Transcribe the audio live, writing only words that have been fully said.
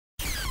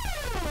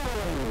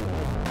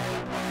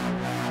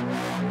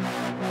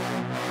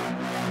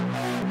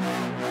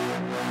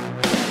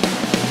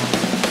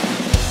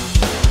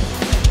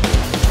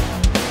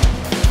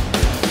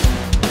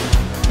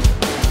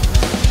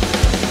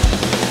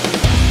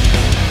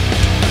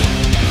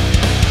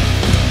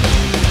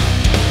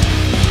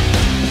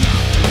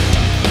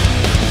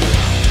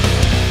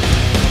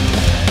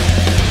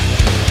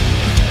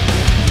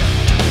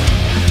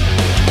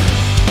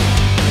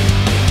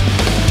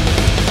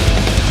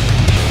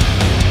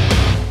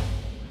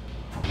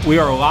We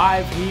are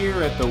live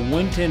here at the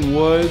Winton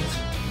Woods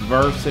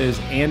versus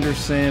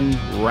Anderson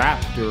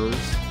Raptors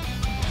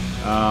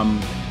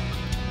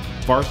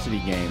varsity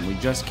game. We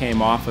just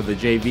came off of the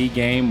JV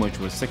game, which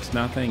was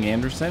 6-0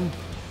 Anderson.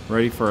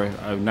 Ready for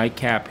a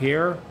nightcap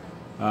here.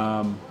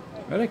 Got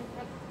a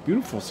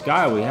beautiful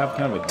sky. We have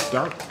kind of a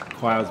dark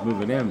clouds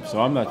moving in, so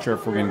I'm not sure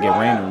if we're going to get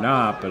rain or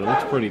not, but it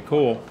looks pretty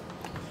cool.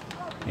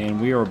 And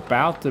we are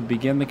about to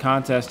begin the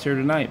contest here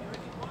tonight.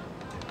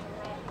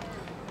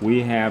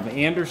 We have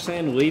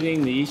Anderson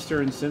leading the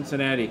Eastern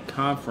Cincinnati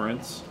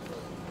Conference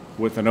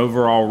with an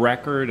overall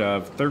record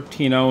of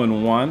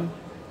 13-0-1.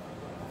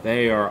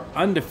 They are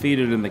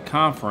undefeated in the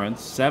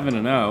conference,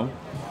 7-0.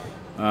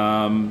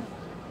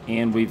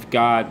 And we've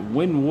got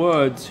Winton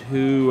Woods,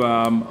 who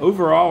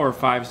overall are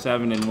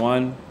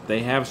 5-7-1.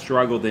 They have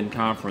struggled in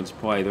conference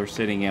play. They're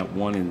sitting at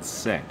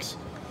 1-6.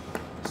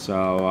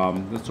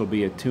 So this will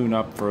be a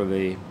tune-up for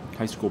the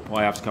high school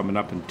playoffs coming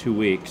up in 2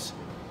 weeks.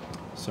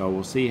 So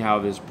we'll see how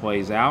this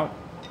plays out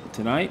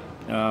tonight.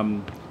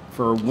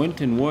 For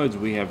Winton Woods,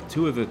 we have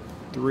two of the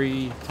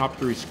top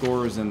three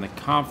scorers in the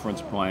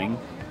conference playing.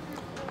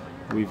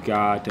 We've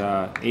got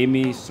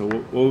Amy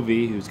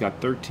Sowovi, who's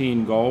got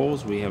 13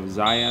 goals. We have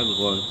Zayed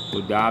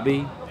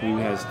Lodabi, who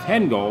has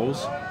 10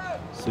 goals.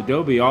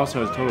 Sodobi also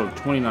has a total of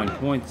 29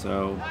 points,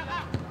 so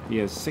he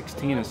has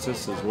 16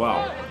 assists as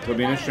well. It'll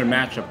be an interesting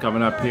matchup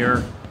coming up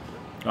here.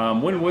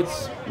 Winton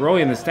Woods,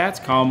 really in the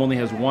stats column, only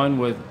has one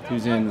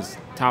who's in the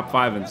top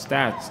 5 in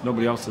stats.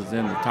 Nobody else is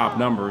in the top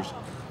numbers,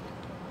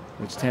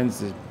 which tends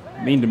to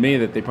mean to me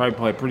that they probably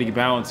play a pretty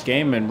balanced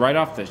game. And right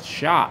off the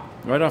shot,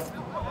 right off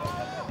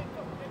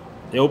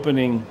the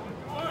opening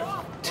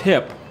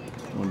tip,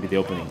 it wouldn't be the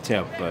opening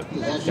tip, but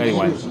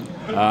anyway,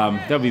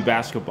 that'll be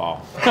basketball.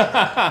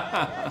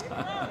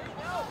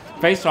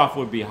 Face-off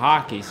would be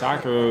hockey.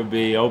 Soccer would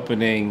be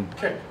opening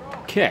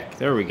kick.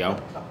 There we go.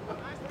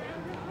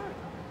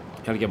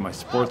 Got to get my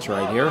sports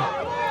right here.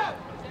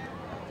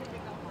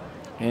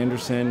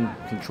 Anderson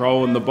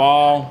controlling the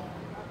ball.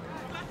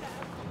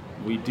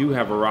 We do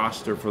have a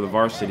roster for the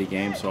varsity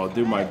game, so I'll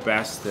do my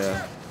best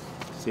to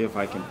see if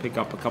I can pick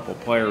up a couple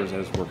players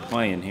as we're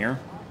playing here.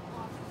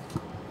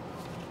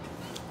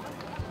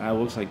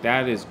 Looks like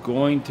that is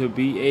going to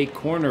be a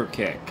corner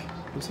kick.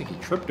 Looks like he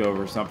tripped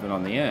over something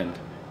on the end.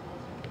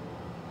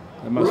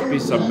 There must be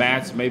some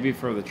mats maybe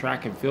for the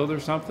track and field or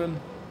something,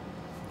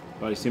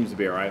 but he seems to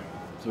be all right.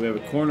 So we have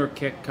a corner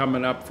kick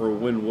coming up for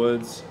Winton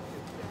Woods.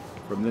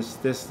 From this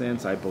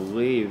distance, I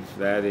believe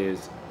that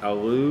is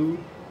Alu.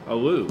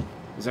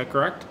 Is that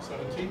correct?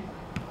 17.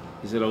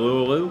 Is it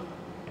Alu?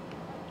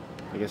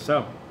 I guess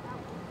so.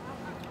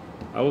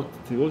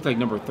 He looked like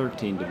number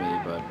 13 to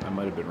me, but I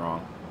might have been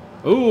wrong.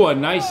 Ooh, a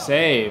nice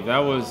save. That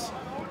was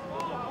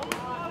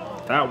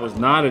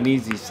not an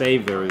easy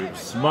save there. He was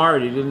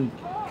smart. He didn't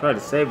try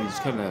to save it. He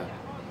just kind of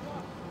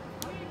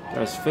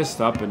got his fist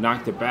up and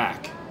knocked it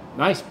back.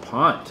 Nice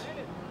punt.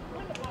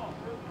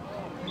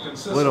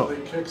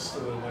 Consistently kicks to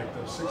like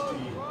the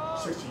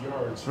 60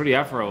 yards. Pretty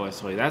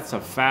effortlessly. That's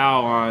a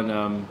foul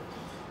on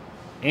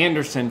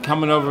Anderson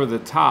coming over the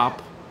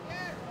top.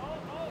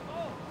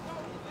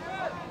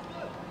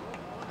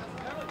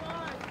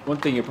 One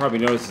thing you probably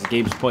notice as the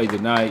game's played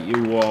tonight,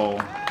 you will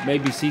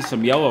maybe see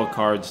some yellow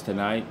cards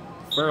tonight.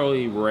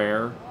 Fairly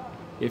rare.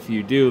 If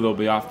you do, they'll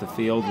be off the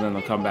field and then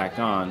they'll come back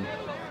on.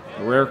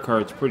 A rare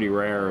card's pretty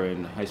rare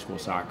in high school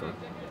soccer.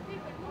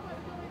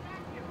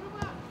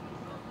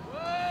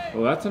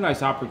 Well, that's a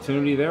nice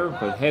opportunity there,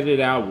 but headed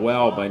out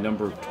well by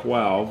number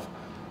 12.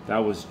 That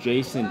was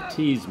Jason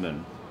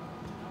Teasman.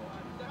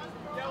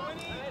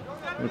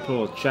 I'm going to put a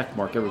little check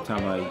mark every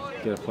time I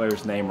get a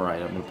player's name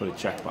right. I'm going to put a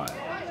check by it.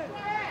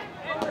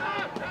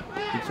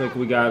 Looks like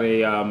we got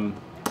a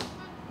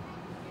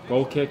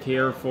goal kick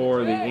here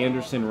for the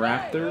Anderson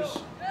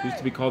Raptors. Used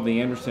to be called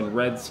the Anderson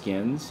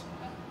Redskins,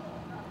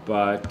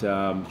 but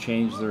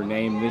changed their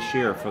name this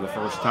year for the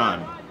first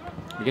time.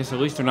 I guess at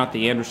least they're not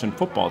the Anderson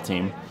football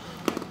team.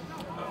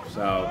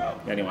 So,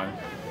 anyway,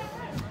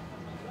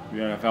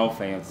 you NFL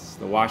fans,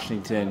 the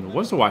Washington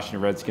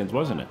Redskins,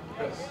 wasn't it?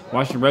 Yes.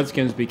 Washington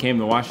Redskins became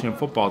the Washington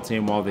football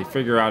team while they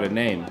figure out a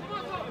name.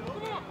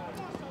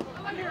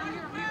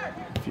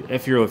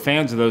 If you're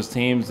fans of those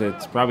teams,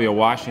 it's probably a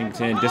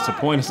Washington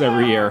disappoint us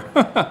every year.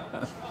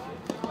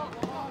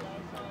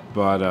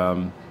 But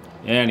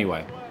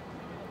anyway,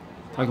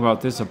 talking about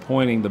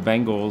disappointing the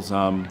Bengals,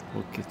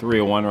 we're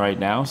 3-1 right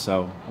now,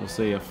 so we'll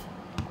see if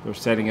they're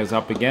setting us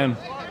up again.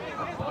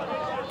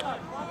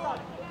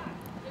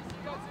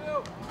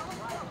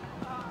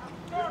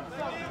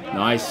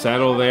 Nice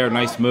settle there,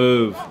 nice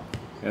move.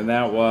 And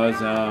that was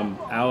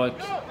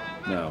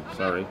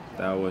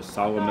that was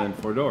Solomon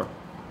Fordor.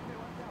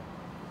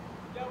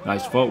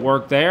 Nice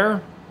footwork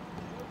there.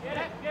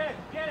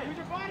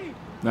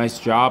 Nice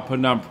job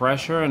putting on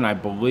pressure, and I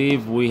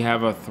believe we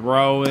have a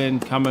throw-in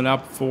coming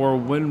up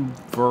for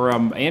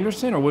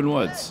Anderson or Winton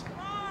Woods.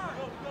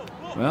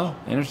 Well,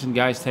 Anderson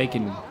guys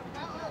taking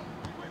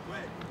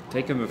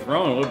the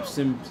throw-in.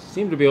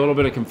 Seemed to be a little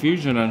bit of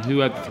confusion on who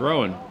had the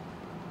throw-in.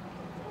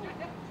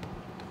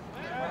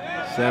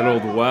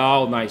 Settled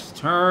well. Nice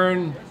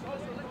turn.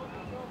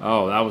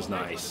 Oh, that was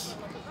nice.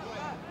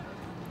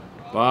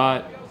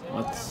 But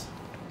let's...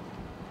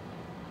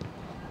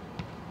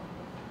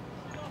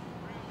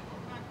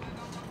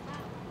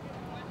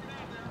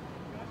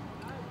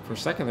 For a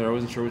second there, I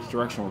wasn't sure which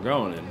direction we're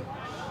going in.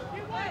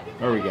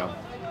 There we go.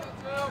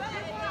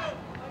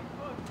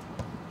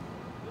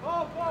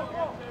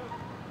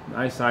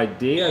 Nice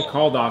idea.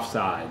 Called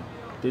offside.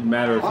 Didn't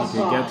matter if he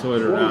could get to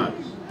it or not.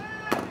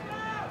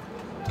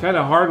 It's kind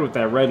of hard with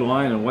that red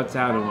line and what's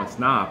out and what's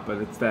not, but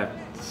it's that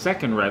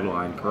second red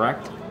line,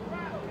 correct?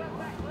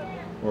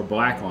 Or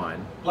black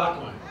line?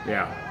 Black line.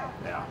 Yeah,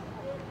 yeah.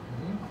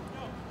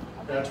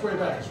 Yeah, it's way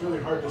back. It's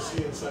really hard to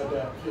see inside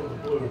that field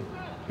of blue.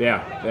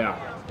 Yeah,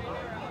 yeah.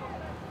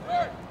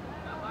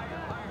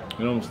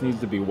 It almost needs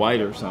to be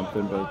white or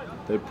something, but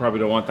they probably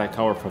don't want that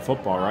color for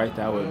football, right?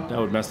 That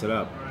would mess it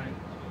up. Right.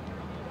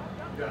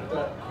 You got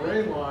that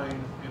gray line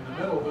in the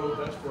middle, though.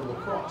 That's for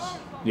lacrosse.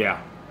 Yeah.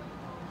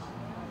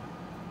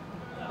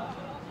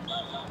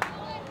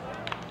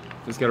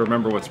 Just got to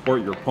remember what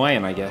sport you're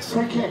playing, I guess.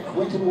 Free kick,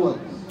 Winton Woods.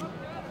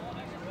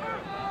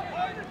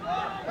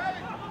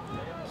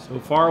 So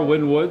far,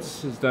 Winton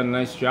Woods has done a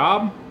nice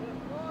job.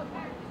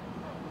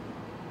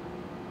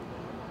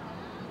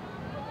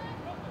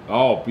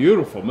 Oh,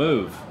 beautiful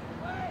move.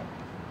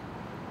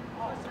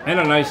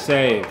 And a nice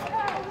save.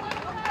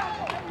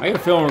 I got a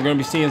feeling we're going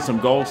to be seeing some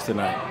goals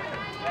tonight.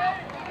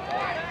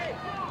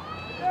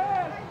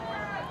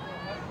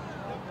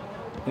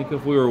 I think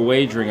if we were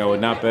wagering, I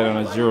would not bet on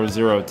a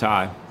 0-0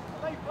 tie.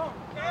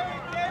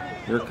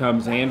 Here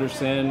comes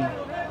Anderson.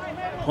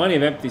 Plenty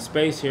of empty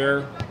space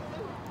here.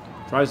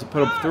 Tries to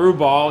put a through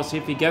ball. See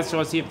if he gets to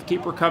it. See if the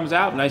keeper comes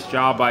out. Nice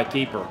job by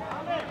keeper.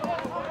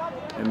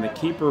 And the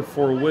keeper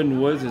for Winton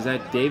Woods, is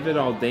that David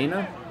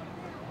Aldana?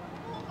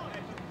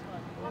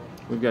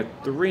 We've got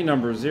 3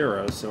 number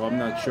 0s, so I'm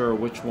not sure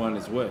which one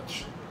is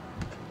which.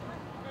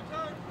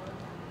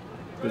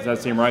 Does that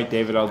seem right,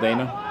 David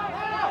Aldana?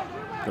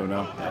 Don't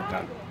know.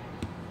 Okay.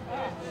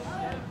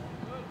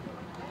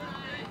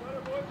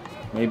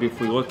 Maybe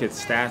if we look at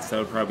stats, that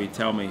would probably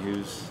tell me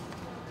who's...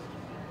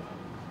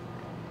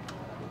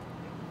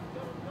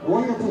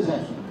 Warrior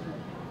possession.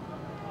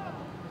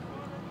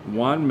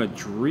 Juan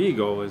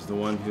Madrigal is the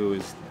one who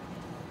is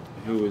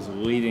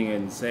leading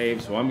in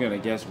saves, so I'm going to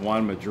guess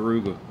Juan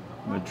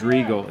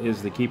Madrigal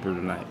is the keeper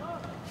tonight.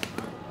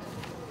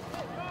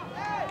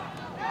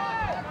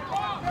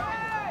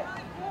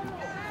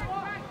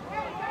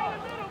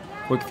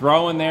 Quick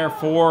throw in there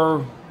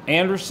for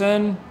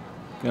Anderson.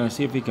 Going to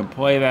see if he can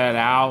play that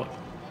out.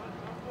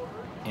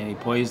 And he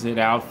plays it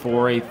out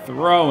for a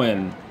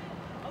throw-in.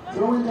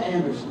 Throw in to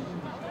Anderson.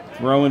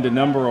 Throw into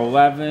number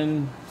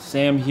 11,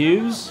 Sam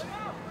Hughes.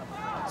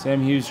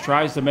 Sam Hughes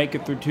tries to make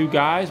it through 2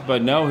 guys,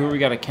 but no, here we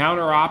got a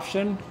counter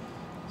option.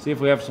 See if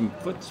we have some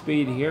foot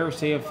speed here.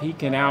 See if he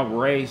can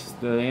outrace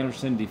the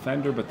Anderson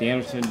defender, but the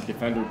Anderson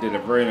defender did a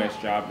very nice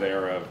job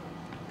there of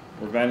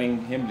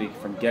preventing him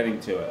from getting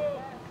to it.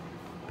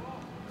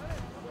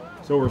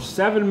 So we're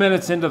 7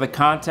 minutes into the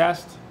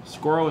contest.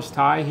 Scoreless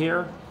tie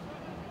here.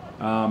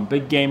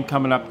 Big game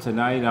coming up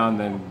tonight on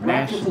the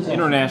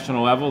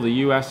international level. The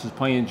U.S. is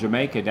playing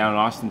Jamaica down in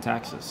Austin,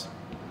 Texas.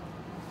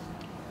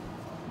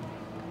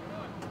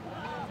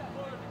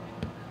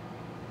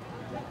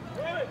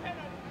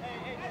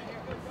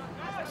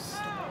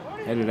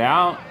 Headed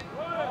out.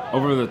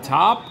 Over the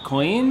top.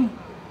 Clean.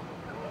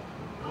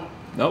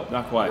 Nope,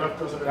 not quite. Got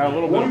a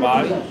little bit of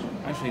body.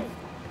 Actually,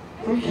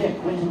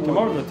 come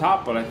over the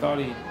top, but I thought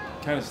he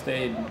kind of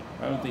stayed.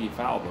 I don't think he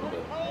fouled him, but...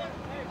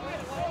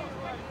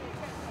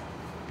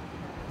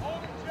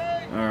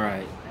 All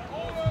right.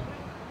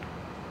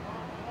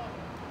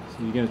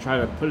 So you're going to try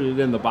to put it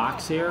in the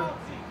box here.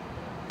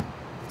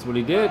 That's what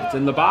he did. It's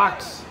in the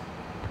box.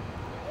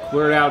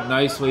 Cleared out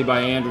nicely by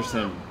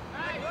Anderson.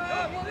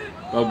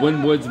 But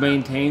Winton Woods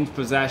maintains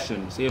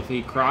possession. See if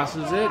he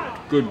crosses it.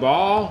 Good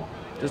ball.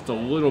 Just a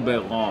little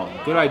bit long.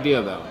 Good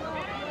idea, though.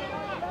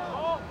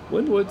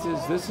 Winton Woods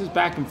this is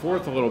back and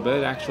forth a little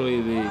bit.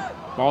 Actually, the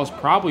ball's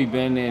probably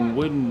been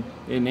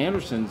in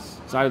Anderson's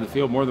side of the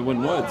field more than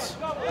Winton Woods.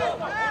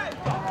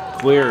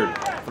 Cleared.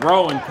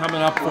 Throwing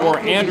coming up for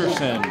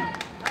Anderson.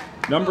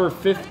 Number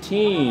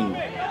 15,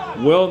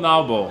 Will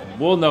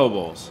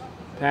Nobles.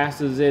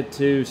 Passes it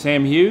to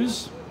Sam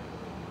Hughes.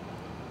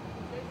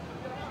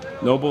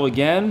 Noble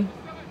again.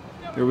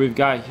 Here we've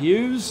got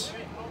Hughes.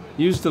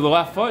 Hughes to the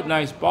left foot.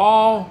 Nice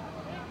ball.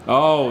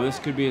 Oh, this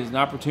could be an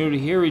opportunity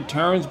here. He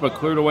turns, but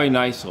cleared away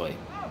nicely.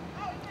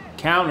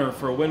 Counter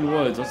for Winton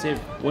Woods. Let's see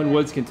if Winton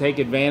Woods can take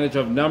advantage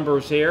of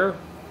numbers here.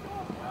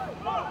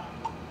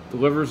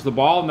 Delivers the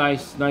ball,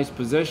 nice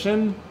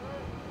position.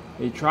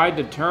 He tried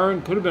to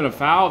turn, could have been a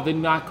foul, did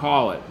not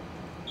call it.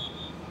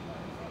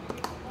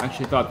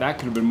 Actually thought that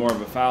could have been more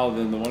of a foul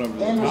than the one over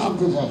the top.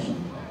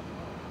 Possession.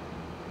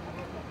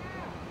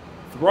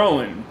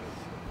 Throwing,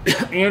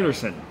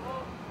 Anderson.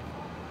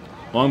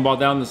 Long ball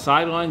down the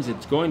sidelines,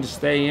 it's going to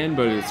stay in,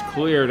 but it's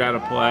cleared out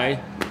of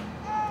play.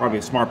 Probably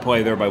a smart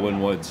play there by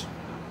Winton Woods.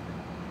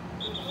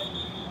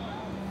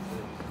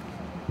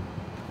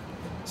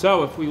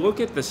 So if we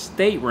look at the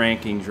state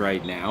rankings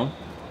right now,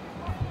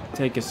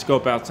 take a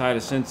scope outside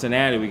of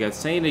Cincinnati, we got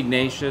St.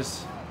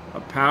 Ignatius, a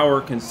power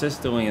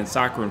consistently in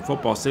soccer and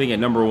football, sitting at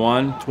number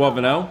 1,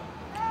 12-0.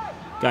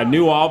 Got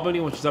New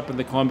Albany, which is up in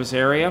the Columbus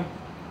area.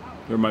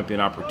 There might be an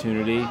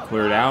opportunity,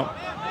 cleared out.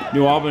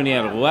 New Albany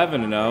at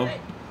 11-0.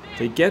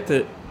 To get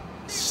to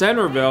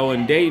Centerville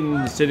and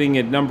Dayton, sitting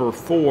at number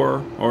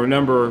 4 or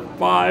number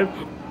 5,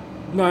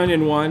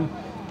 9-1.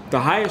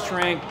 The highest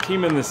ranked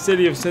team in the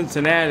city of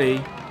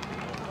Cincinnati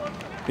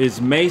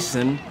is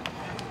Mason.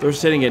 They're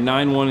sitting at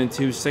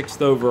 9-1-2,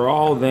 6th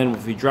overall. Then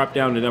if we drop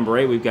down to number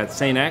 8, we've got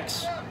St.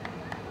 X.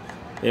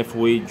 If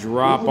we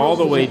drop all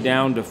the way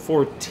down to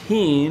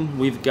 14,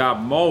 we've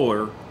got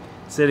Moeller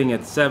sitting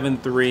at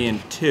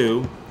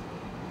 7-3-2.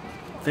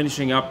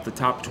 Finishing up the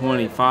top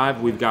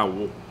 25, we've got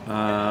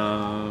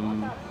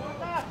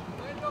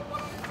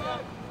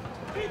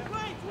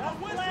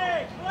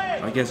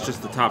I guess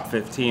just the top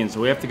 15. So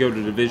we have to go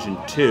to Division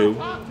 2.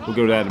 We'll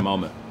go to that in a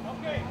moment.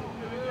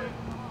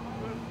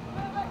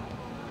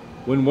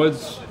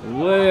 Winwood's a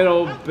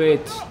little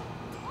bit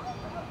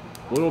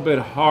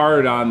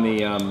hard on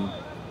the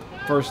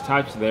first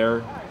touch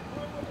there.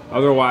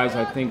 Otherwise,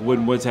 I think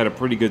Winwood's had a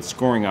pretty good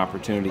scoring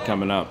opportunity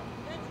coming up.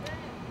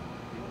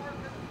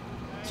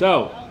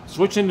 So,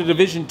 switching to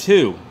Division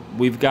 2,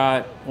 we've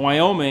got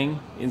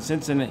Wyoming in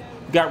Cincinnati.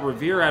 We've got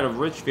Revere out of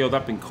Richfield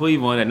up in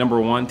Cleveland at number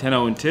 1,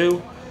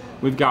 10-0-2.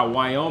 We've got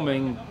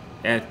Wyoming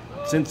at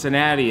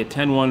Cincinnati at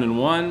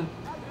 10-1-1.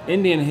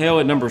 Indian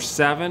Hill at number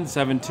 7,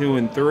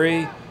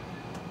 7-2-3.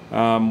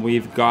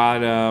 We've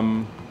got,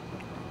 and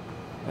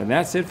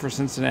that's it for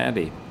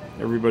Cincinnati.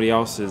 Everybody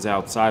else is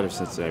outside of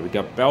Cincinnati. We've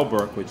got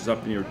Bellbrook, which is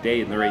up near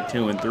Dayton. They're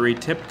 8-2-3.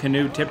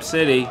 Tippecanoe, Tip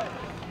City,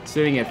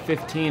 sitting at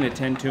 15 at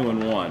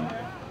 10-2-1.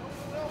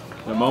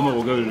 In a moment,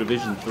 we'll go to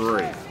Division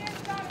 3.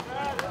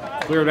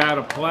 Cleared out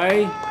of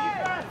play.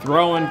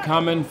 Throwing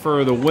coming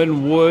for the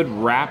Winwood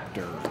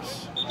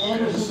Raptors.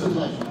 Anderson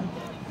Raptors.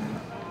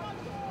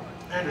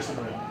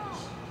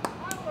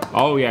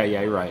 Oh, yeah,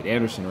 you're right.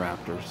 Anderson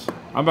Raptors.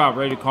 I'm about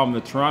ready to call them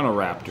the Toronto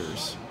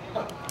Raptors.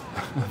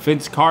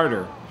 Vince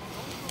Carter.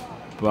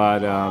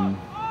 But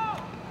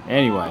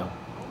anyway,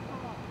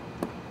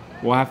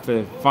 we'll have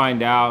to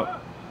find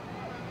out.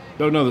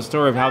 Don't know the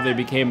story of how they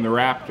became the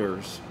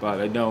Raptors, but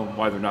I know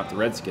why they're not the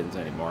Redskins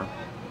anymore.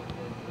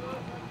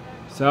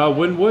 So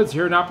Winwood's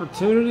here, an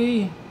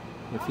opportunity.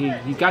 If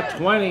he got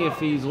 20 if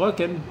he's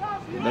looking.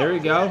 There you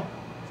go.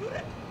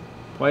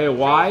 Play it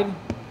wide.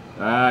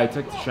 He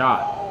took the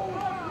shot.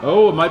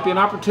 Oh, it might be an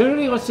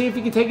opportunity. Let's see if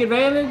he can take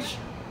advantage.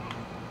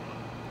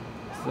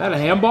 Is that a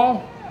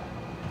handball?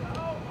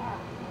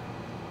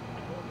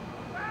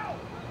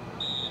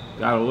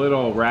 Got a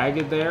little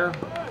ragged there.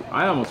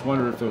 I almost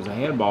wondered if there was a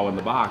handball in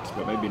the box,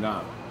 but maybe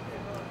not.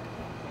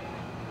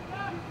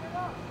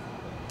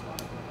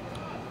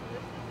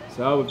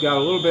 So we've got a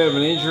little bit of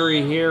an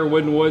injury here.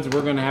 Winwoods,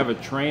 we're going to have a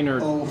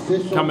trainer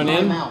coming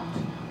in. I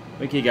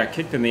think he got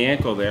kicked in the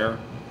ankle there.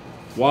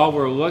 While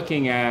we're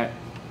looking at,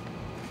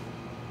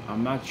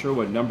 I'm not sure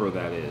what number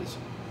that is.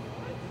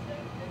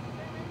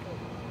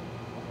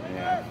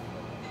 Yeah.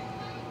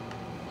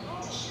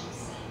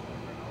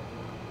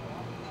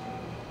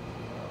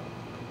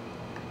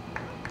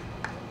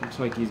 Looks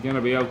like he's going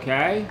to be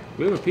okay.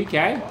 We have a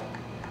PK.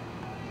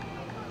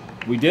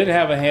 We did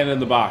have a hand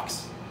in the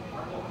box.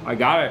 I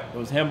got it. It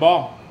was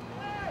handball.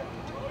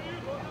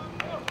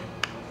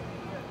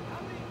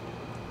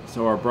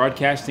 So our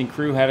broadcasting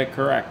crew had it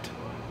correct.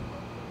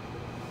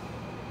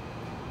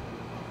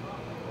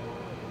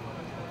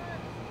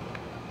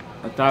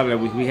 I thought that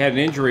we had an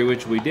injury,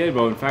 which we did,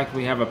 but in fact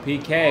we have a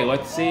PK.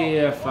 Let's see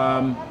if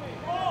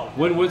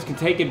Winwoods can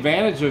take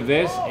advantage of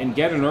this and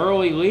get an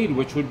early lead,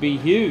 which would be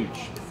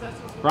huge.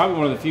 Probably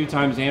one of the few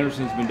times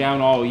Anderson's been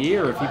down all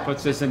year if he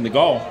puts this in the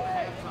goal.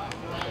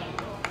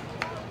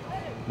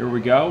 Here we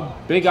go.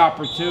 Big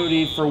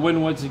opportunity for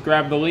Winwoods to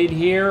grab the lead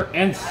here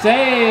and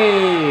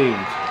saved.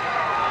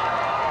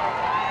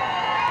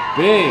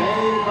 Big,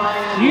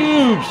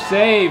 huge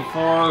save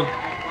for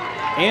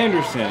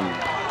Anderson.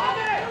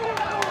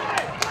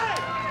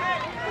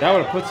 That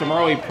would have put some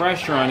early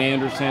pressure on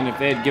Anderson if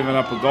they had given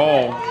up a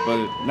goal,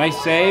 but nice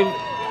save.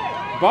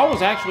 The ball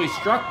was actually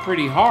struck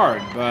pretty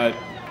hard, but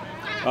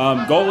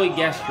goalie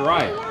guessed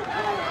right.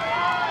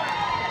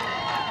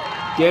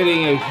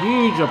 Getting a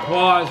huge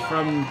applause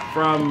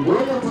from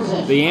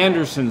the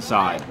Anderson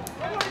side.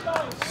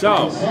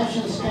 So,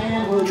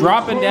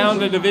 dropping down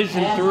to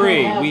Division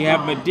 3, we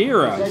have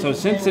Madeira. So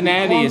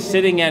Cincinnati is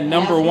sitting at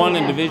number 1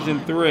 in Division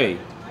 3.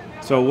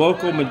 So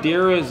local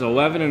Madeira is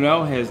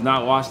 11-0, has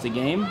not lost a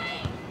game.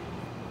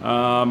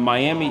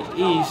 Miami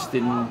East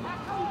and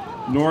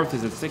North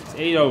is at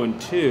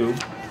 8-0-2.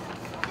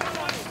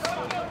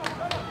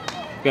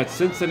 We've got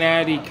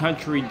Cincinnati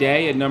Country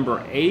Day at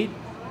number 8.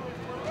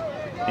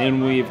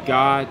 And we've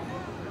got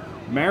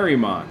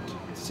Marymount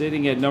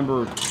sitting at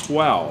number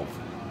 12.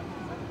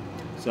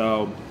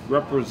 So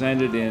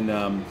represented in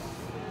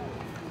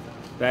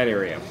that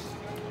area.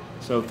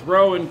 So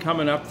throw-in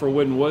coming up for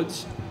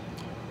Winwoods.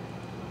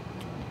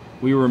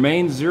 We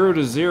remain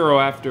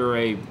 0-0 after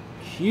a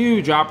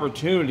huge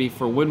opportunity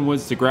for Winton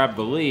Woods to grab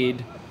the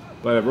lead,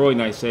 but a really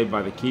nice save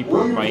by the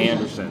keeper, by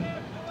Anderson.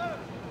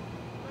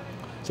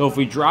 So if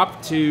we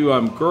drop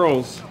to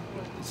girls,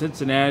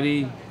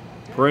 Cincinnati,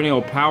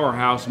 perennial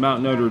powerhouse,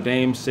 Mount Notre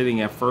Dame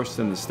sitting at first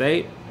in the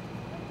state.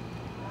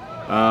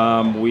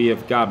 We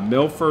have got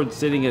Milford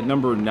sitting at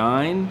number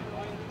 9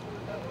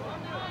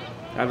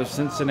 out of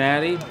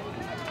Cincinnati.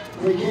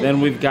 Then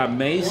we've got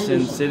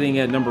Mason sitting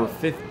at number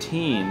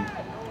 15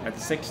 at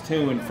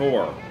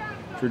 6-2-4.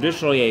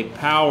 Traditionally a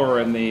power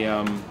in the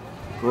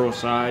girls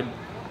side.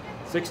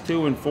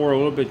 6-2-4, a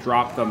little bit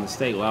dropped on the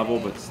state level,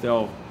 but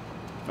still,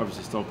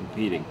 obviously still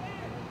competing.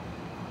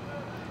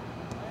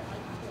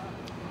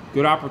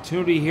 Good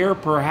opportunity here,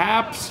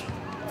 perhaps,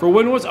 for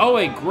Winton Woods. Oh,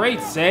 a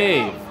great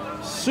save.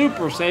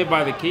 Super save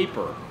by the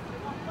keeper.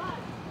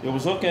 It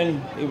was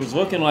looking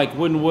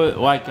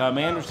like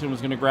Anderson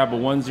was going to grab a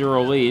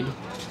 1-0 lead.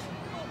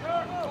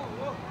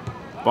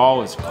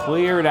 Ball is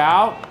cleared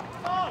out,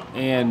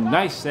 and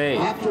nice save.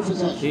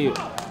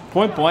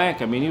 Point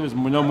blank, I mean, he was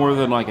no more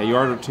than like a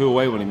yard or two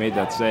away when he made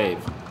that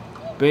save.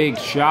 Big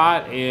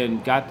shot,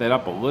 and got that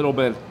up a little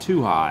bit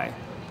too high.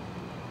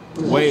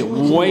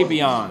 Way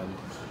beyond.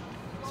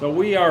 So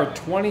we are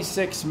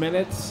 26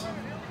 minutes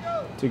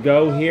to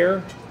go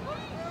here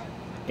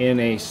in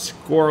a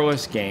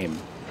scoreless game.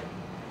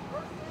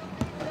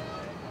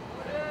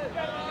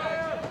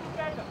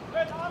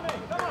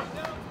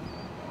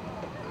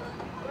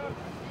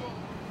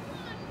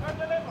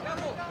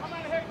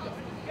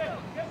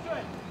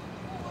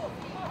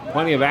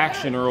 Plenty of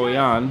action early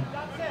on.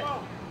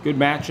 Good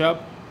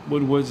matchup.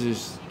 Winton Woods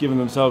is giving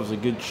themselves a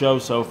good show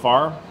so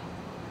far.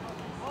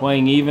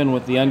 Playing even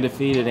with the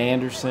undefeated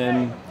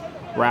Anderson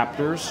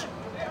Raptors.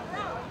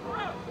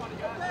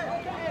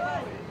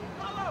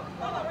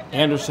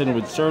 Anderson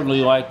would certainly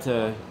like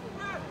to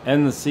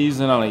end the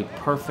season on a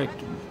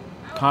perfect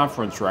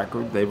conference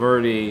record. They've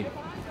already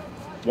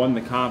won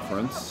the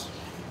conference.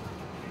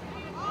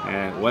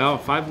 And, well,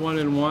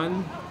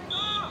 5-1-1.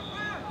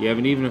 Yeah,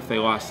 and even if they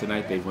lost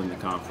tonight, they'd win the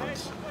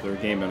conference. They're a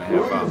game and a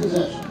half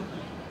up.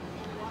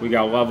 We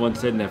got Loveland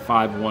sitting at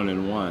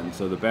 5-1-1.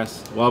 So the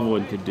best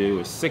Loveland could do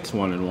is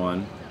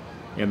 6-1-1.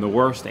 And the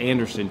worst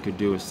Anderson could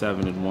do is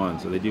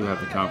 7-1. So they do have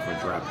the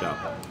conference wrapped up.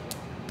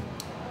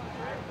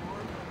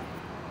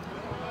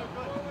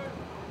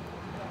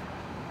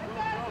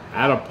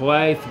 Out of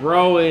play,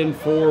 throw in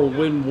for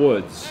Winton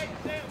Woods.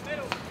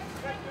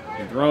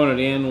 And throwing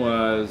it in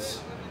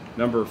was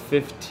number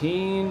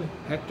 15,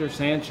 Hector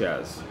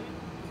Sanchez.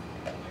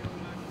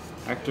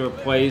 Hector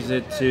plays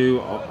it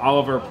to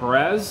Oliver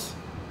Perez.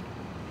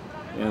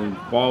 And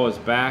ball is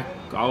back.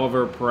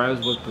 Oliver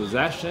Perez with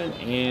possession.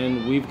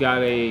 And we've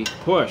got a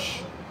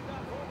push.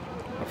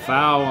 A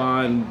foul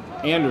on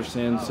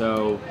Anderson.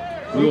 So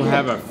we will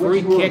have a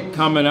free kick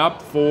coming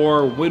up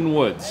for Winton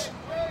Woods.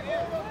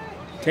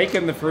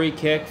 Taking the free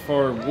kick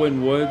for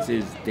Winton Woods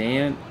is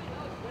Dan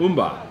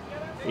Umba,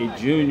 a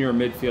junior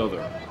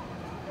midfielder.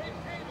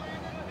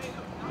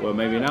 Well,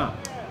 maybe not.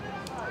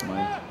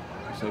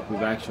 Looks like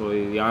we've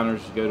actually, the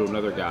honors go to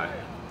another guy.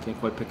 Can't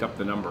quite pick up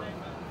the number.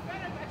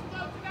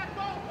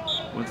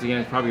 Once again,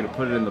 he's probably going to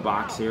put it in the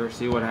box here,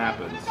 see what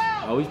happens.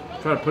 Oh, he's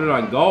trying to put it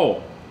on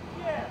goal.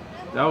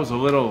 That was a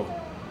little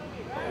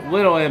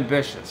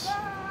ambitious.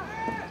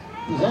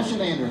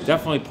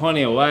 Definitely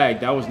plenty of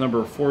lag. That was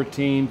number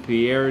 14,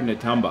 Pierre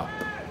Natumba.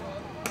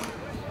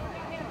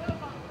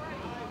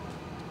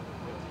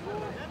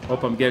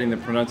 Hope I'm getting the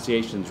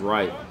pronunciations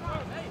right.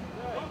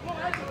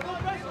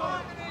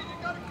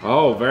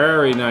 Oh,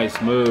 very nice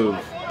move.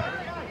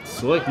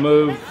 Slick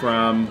move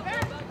from,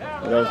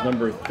 that was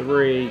number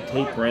 3,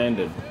 Tate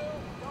Brandon.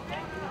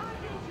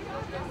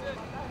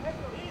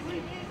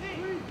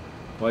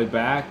 Play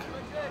back.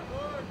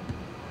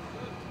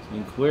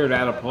 And cleared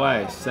out of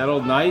play.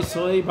 Settled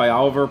nicely by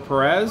Oliver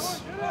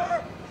Perez.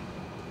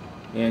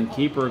 And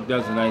keeper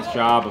does a nice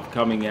job of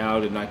coming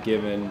out and not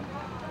giving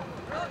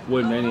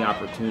Winton any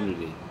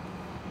opportunity.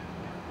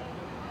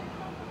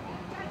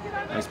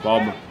 Nice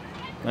ball,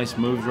 nice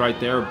moves right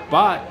there,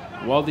 but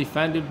well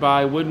defended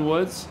by Winton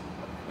Woods.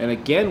 And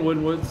again,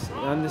 Winton Woods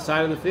on the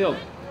side of the field.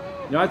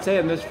 You know, I'd say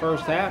in this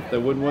first half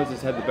that Winton Woods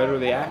has had the better of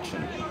the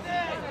action.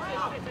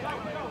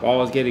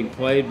 Ball is getting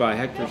played by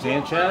Hector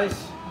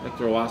Sanchez.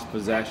 Hector lost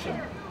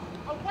possession.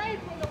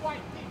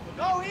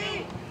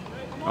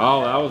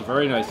 Oh, that was a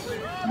very nice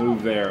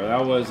move there.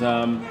 That was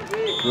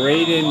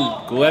Graydon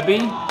Glebby.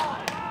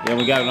 And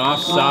we got an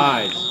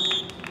offside.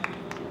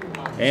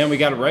 And we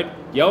got a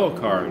yellow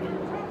card.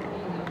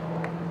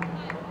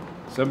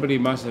 Somebody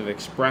must have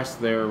expressed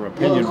their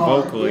opinion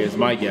vocally, is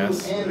my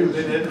guess. They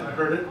did, I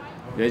heard it.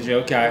 Did you?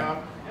 Okay.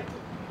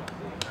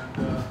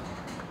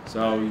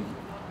 So,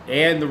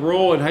 and the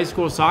rule in high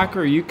school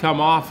soccer, you come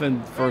off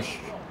and for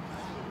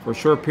a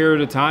short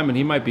period of time, and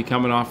he might be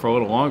coming off for a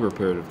little longer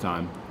period of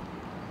time.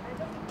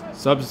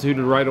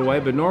 Substituted right away,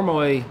 but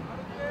normally,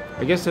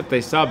 I guess if they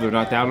sub, they're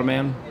not down a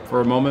man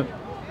for a moment.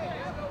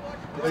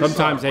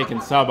 Sometimes they can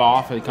sub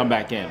off and come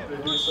back in. They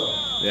do so.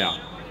 Yeah.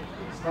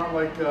 It's not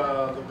like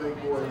the big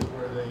boys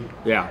where they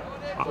Yeah.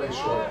 Play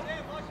short.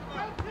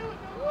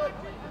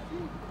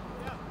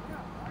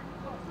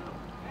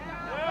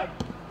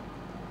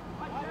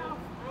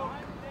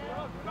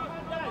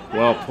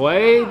 Well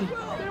played.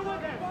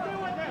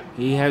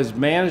 He has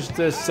managed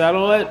to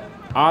settle it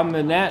on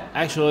the net.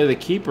 Actually, the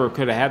keeper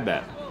could have had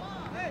that.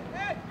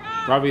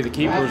 Probably the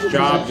keeper's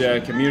job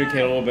to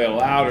communicate a little bit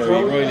louder. He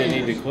really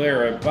didn't need to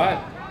clear it,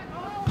 but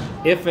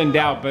if in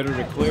doubt, better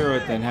to clear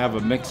it than have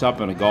a mix-up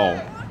and a goal.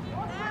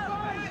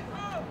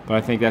 But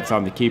I think that's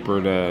on the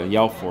keeper to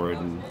yell for it,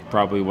 and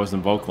probably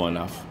wasn't vocal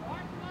enough.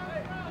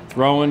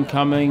 Throw-in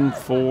coming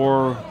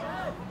for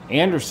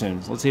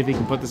Anderson. Let's see if he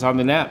can put this on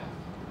the net.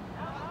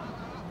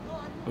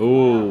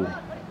 Ooh,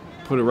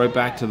 put it right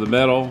back to the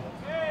middle.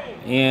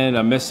 And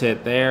a miss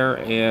hit there,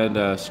 and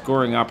a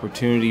scoring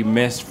opportunity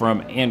missed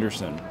from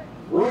Anderson.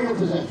 Warrior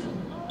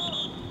possession.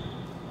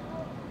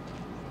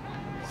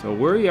 So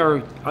we are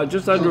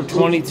just under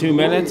 22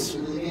 minutes.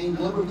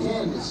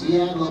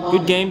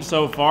 Good game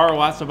so far.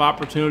 Lots of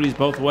opportunities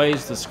both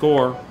ways to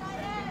score.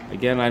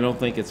 Again, I don't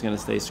think it's going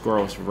to stay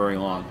scoreless for very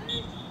long.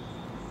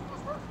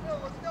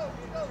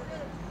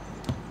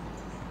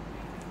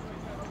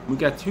 We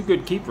got two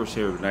good keepers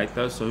here tonight,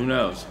 though, so who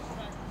knows?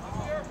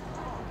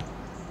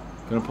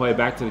 Going to play it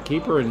back to the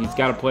keeper, and he's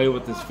got to play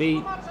with his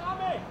feet.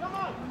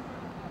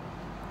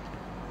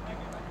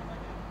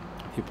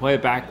 If you play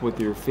it back with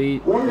your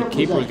feet, the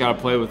keeper's got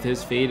to play with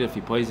his feet. If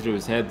he plays it to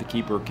his head, the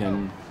keeper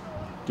can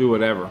do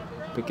whatever,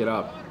 pick it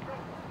up.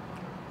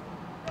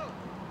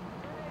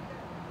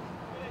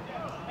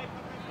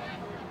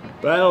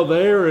 Battle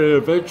there, and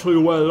eventually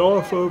went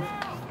off of.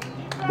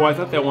 Boy, I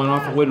thought that went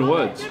off of Winton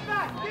Woods.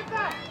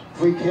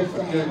 Free kick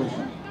to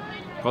Anderson.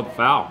 Called the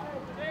foul.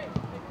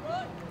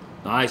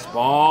 Nice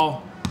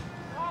ball.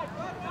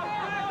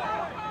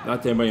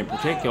 Not to anybody in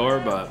particular,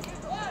 but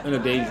in a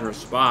dangerous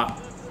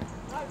spot.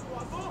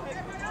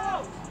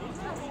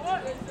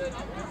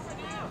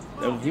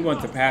 And he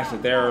went to pass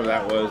it there.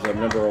 That was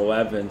number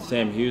 11,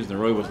 Sam Hughes, and there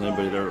really wasn't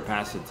anybody there to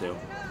pass it to.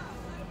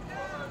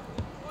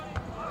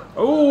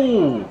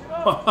 Oh!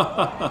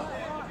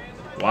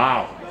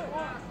 Wow.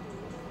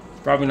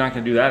 Probably not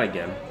going to do that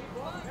again.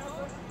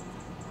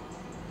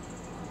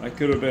 That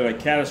could have been a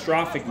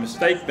catastrophic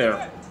mistake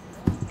there.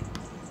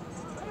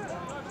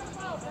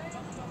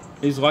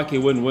 He's lucky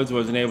Winton Woods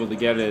wasn't able to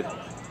get it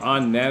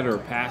on net or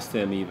past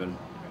him even.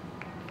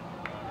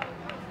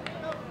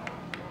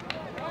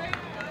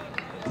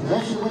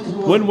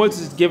 Winton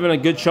Woods is giving a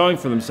good showing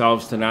for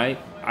themselves tonight.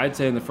 I'd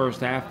say in the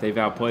first half they've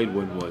outplayed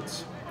Winton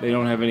Woods. They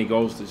don't have any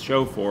goals to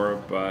show for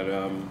it, but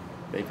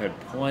they've had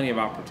plenty of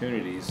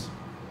opportunities,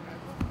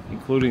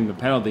 including the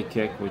penalty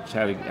kick, which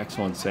had an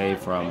excellent save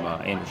from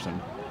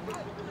Anderson.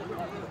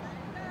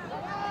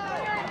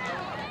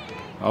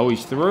 Oh,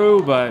 he's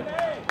through, but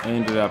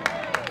ended up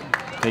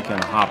taking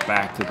a hop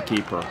back to the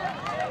keeper.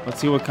 Let's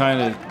see what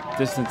kind of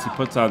distance he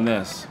puts on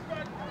this.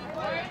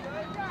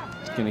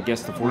 He's going to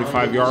guess the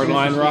 45-yard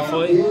line,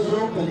 roughly.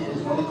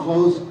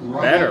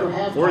 Better,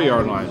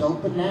 40-yard line.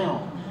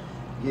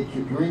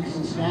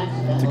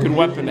 It's a good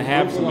weapon to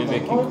have, somebody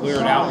that can clear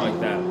it out like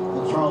that.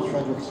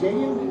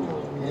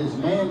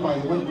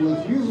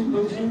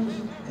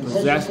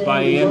 Possessed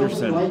by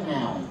Anderson.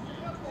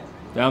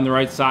 Down the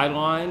right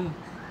sideline.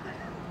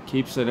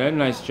 Keeps it in.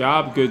 Nice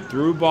job. Good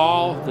through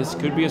ball. This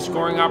could be a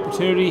scoring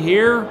opportunity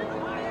here.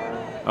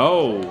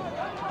 Oh.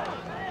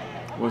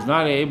 Was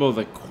not able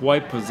to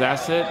quite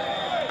possess it.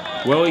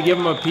 Will he give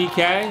him a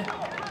PK?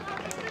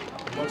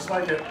 Looks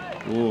like it.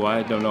 Ooh,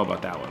 I don't know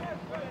about that one.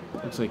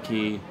 Looks like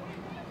I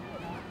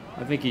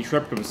think he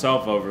tripped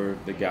himself over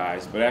the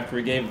guys. But after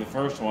he gave the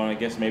first one, I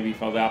guess maybe he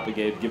felt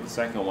obligated to give the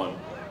second one.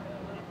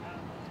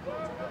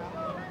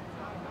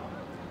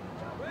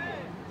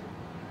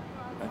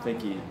 I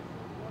think he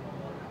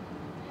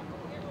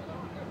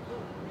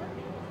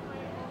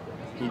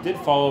did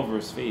fall over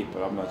his feet,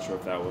 but I'm not sure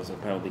if that was a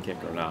penalty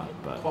kick or not.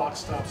 But Clock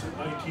stops at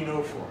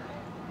 19:04.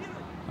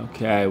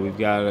 Okay, we've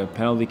got a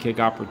penalty kick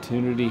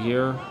opportunity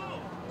here.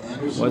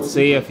 Let's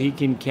see if he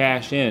can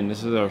cash in.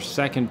 This is our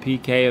second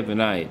PK of the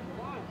night.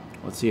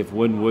 Let's see if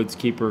Winton Woods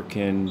keeper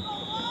can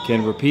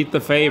repeat the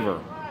favor.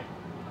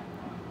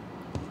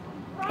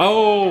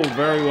 Oh,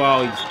 very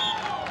well. Are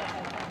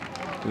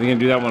they gonna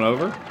do that one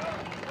over?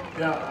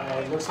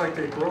 Yeah, looks like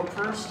they broke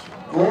first.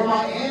 Goal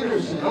by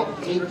Anderson at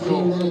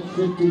 18-minute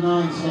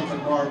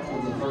 59-second mark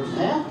of the first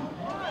half.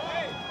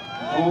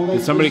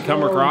 Did somebody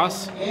come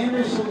across?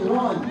 Anderson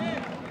 1,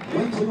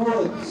 Winton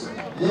Woods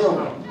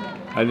 0.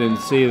 I didn't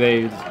see.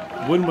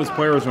 Winton Woods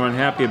players were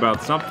unhappy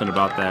about something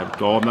about that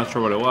goal. I'm not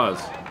sure what it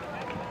was.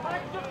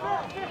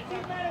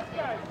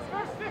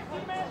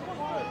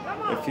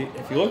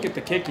 If you look at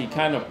the kick, he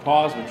kind of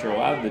paused, what you're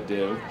allowed to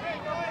do,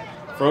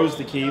 froze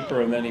the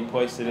keeper, and then he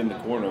placed it in the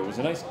corner. It was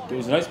a nice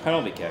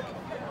penalty kick.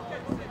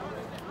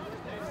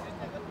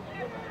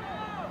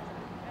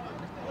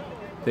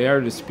 They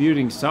are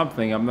disputing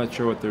something. I'm not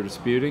sure what they're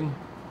disputing.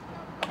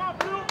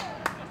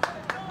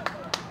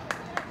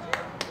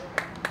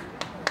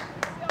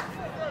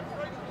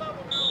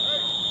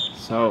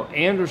 So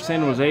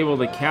Anderson was able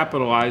to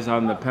capitalize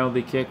on the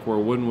penalty kick where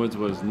Winwoods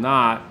was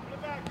not.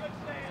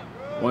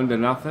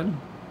 1-0.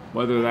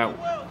 Whether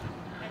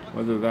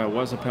that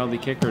was a penalty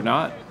kick or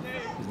not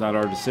is not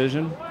our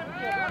decision.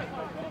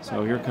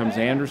 So here comes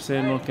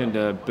Anderson looking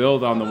to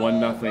build on the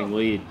 1-0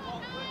 lead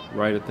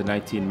right at the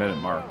 19-minute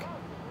mark.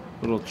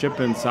 Little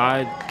chip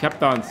inside,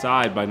 kept on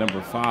side by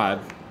number 5,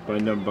 by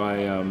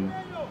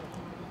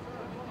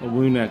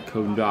Aluna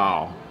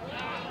Kondal.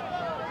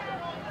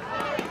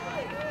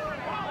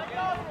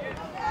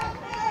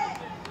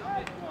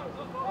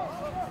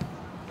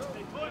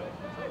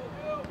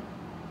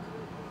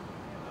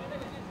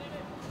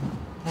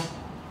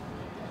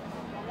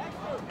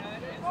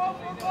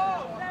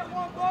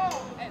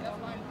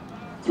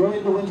 Throw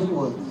into Winton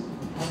Woods.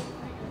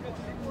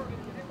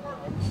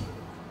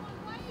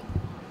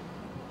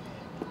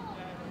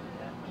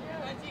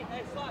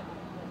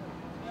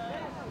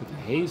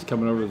 Haze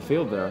coming over the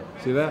field there.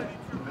 See that?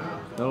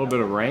 A little bit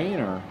of rain,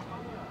 or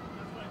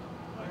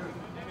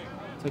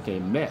it's like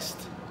a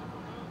mist.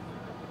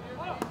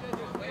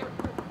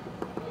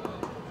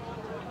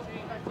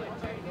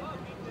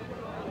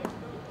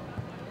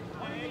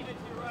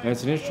 And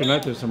it's an interesting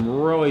night. There's some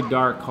really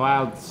dark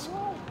clouds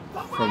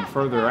from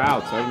further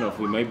out, so I don't know if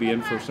we may be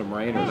in for some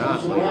rain or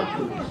not later.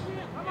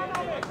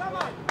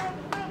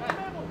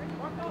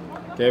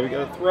 Okay, we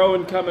got a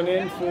throw-in coming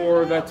in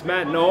for, that's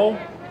Matt Knoll.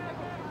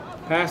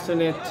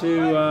 Passing it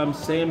to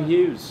Sam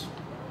Hughes.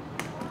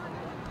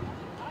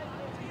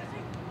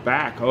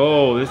 Back.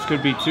 Oh, this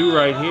could be 2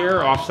 right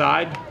here.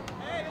 Offside.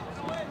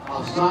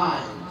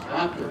 Offside.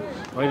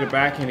 Raptors. Played it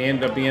back and he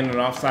ended up being in an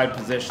offside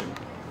position.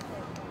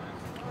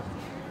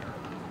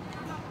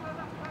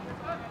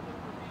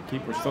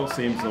 Keeper still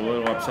seems a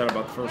little upset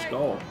about the first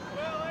goal.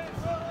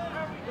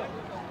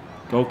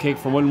 Goal kick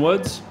for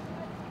Winwoods.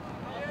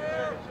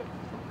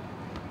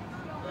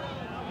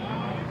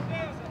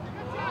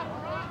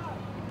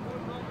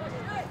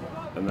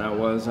 And that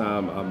was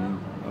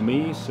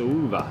Ami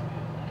Sauva.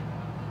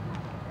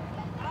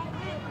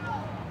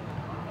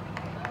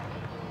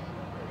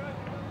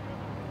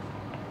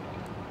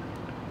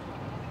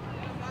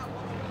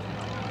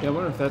 Yeah, I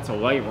wonder if that's a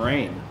light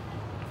rain.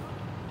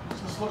 It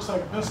just looks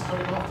like mist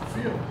coming off the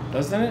field.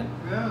 Doesn't it?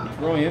 Yeah. It's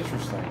really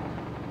interesting.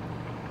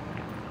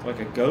 It's like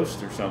a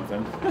ghost or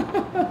something.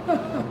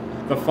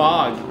 The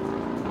fog.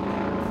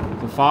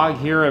 The fog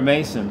here at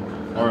Mason.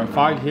 Or a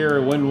fog here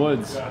at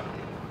Winwoods. Yeah.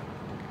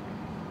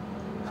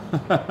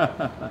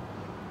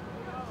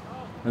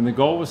 And the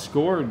goal was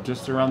scored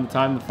just around the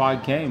time the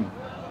fog came.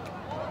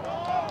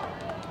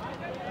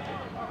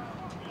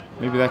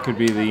 Maybe that could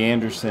be the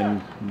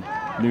Anderson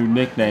new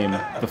nickname,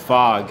 the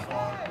Fog.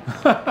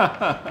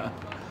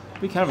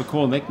 Be kind of a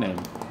cool nickname.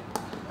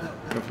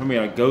 Put me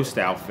in a ghost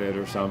outfit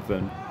or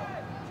something.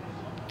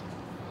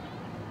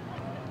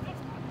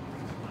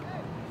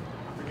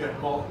 They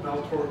got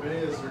Mel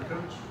Torme as their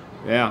coach.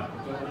 Yeah.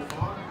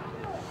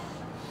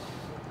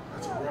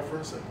 That's a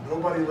reference that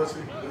nobody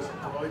listening doesn't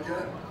probably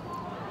get.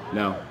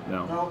 No,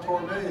 no. Mel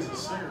Torme is a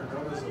singer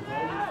known as a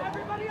velvet.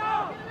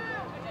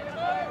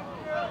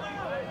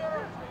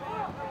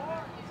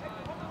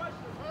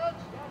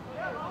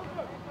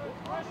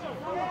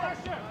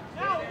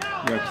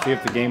 Yeah, see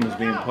if the game was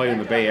being played in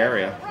the Bay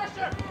Area.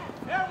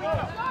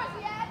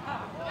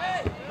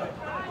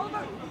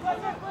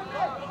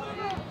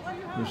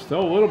 There's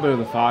still a little bit of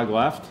the fog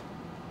left.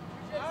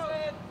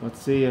 Let's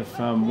see if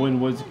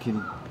Winwoods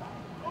can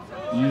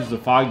use the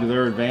fog to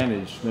their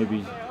advantage.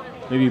 Maybe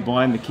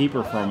blind the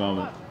keeper for a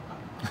moment.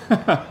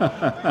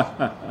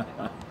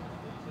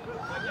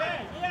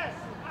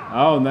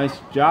 Oh, nice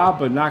job,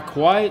 but not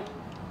quite.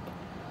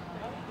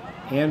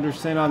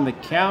 Anderson on the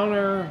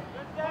counter.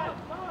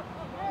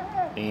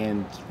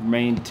 And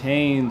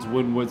maintains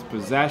Winwood's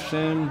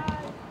possession.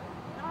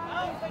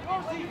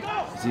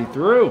 Is he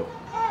through?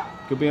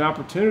 Could be an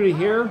opportunity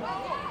here.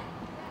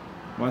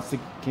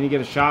 Can he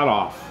get a shot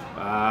off?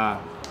 A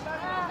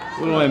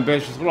little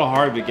ambitious, a little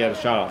hard to get a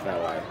shot off that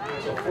way.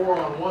 There's a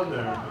 4-on-1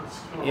 there.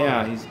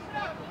 Yeah, he's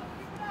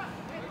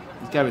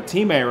got a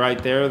teammate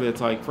right there that's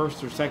like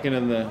first or second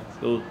in the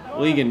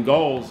league in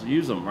goals.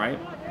 Use them, right?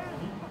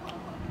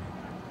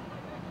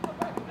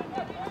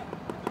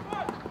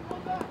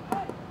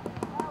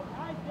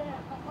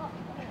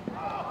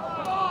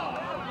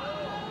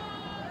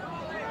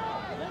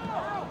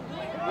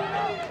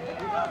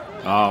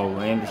 Oh,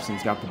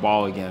 Anderson's got the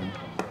ball again.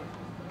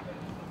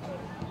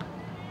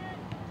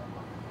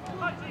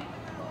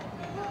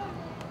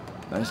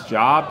 Nice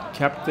job,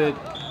 kept it.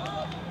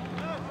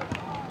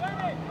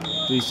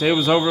 Did he say it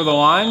was over the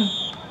line?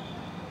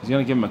 He's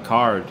gonna give him a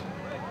card.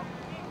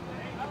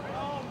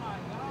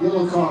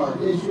 Yellow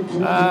card issued to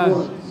Winton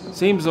Woods.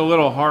 Seems a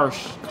little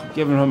harsh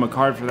giving him a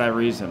card for that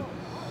reason.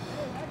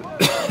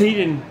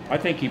 I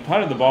think he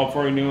punted the ball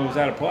before he knew it was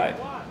out of play.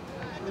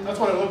 That's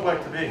what it looked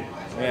like to me.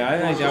 Yeah, I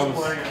think that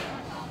was.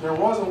 There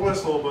was a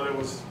whistle, but it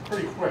was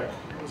pretty quick.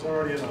 It was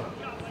already in a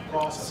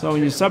process. So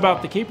when you sub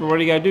out the keeper, what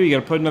do you got to do? You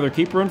got to put another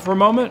keeper in for a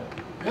moment?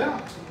 Yeah.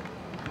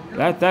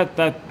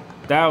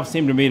 That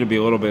seemed to me to be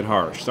a little bit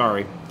harsh.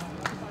 Sorry.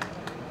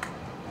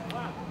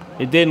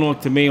 It didn't look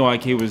to me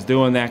like he was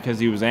doing that because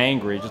he was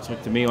angry. It just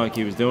looked to me like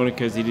he was doing it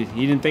because he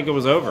didn't think it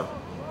was over.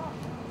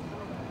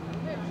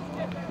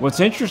 What's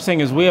interesting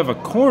is we have a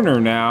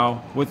corner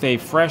now with a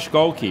fresh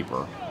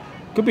goalkeeper.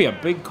 Could be a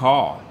big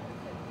call.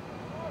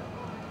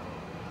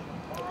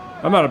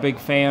 I'm not a big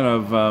fan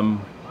of, I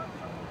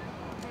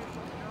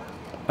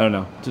don't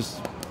know, just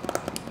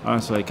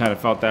honestly I kind of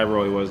felt that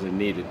really wasn't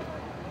needed.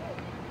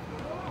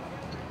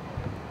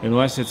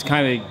 Unless it's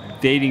kind of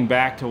dating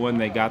back to when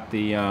they got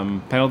the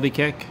penalty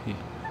kick.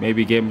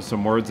 Maybe gave them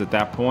some words at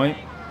that point.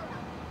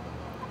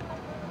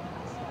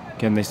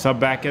 Can they sub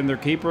back in their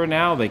keeper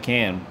now? They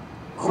can.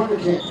 Corner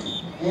kick,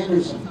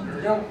 Anderson. Here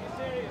we go.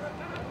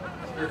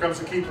 Here comes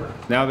the keeper.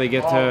 Now they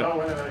get to...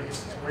 Oh, no,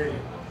 he's waiting.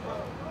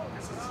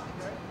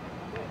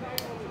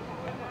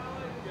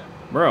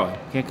 Really?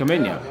 Can't come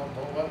in yet.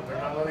 They're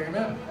not letting him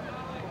in.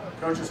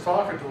 Coach is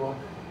talking to him.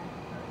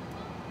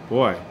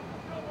 Boy.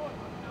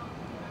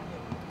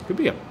 Could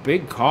be a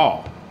big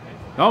call.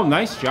 Oh,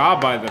 nice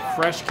job by the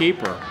fresh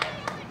keeper.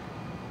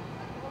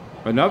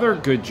 Another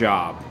good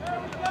job.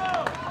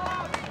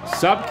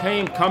 Sub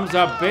Kane comes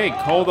up big,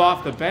 cold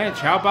off the bench.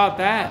 How about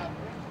that?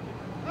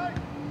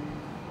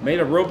 Made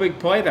a real big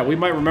play that we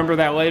might remember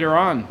that later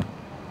on.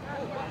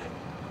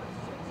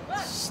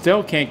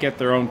 Still can't get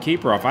their own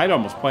keeper off. I'd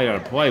almost play out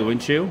of play,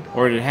 wouldn't you?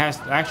 Or it has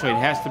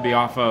to be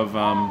off of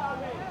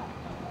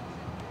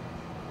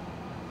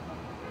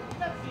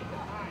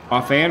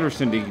off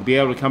Anderson to be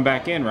able to come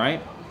back in,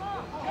 right?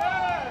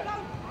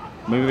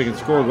 Maybe they can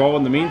score a goal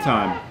in the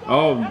meantime.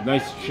 Oh,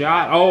 nice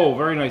shot. Oh,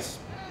 very nice.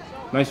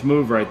 Nice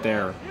move right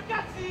there.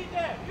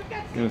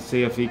 Gonna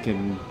see if he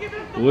can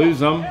lose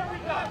them.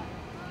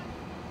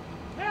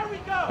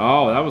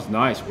 Oh, that was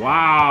nice.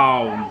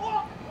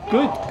 Wow.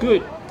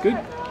 Good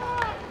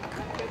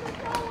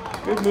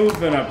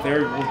movement up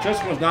there. We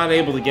just was not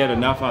able to get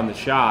enough on the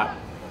shot.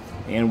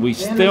 And we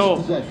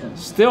still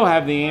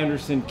have the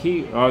Anderson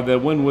or the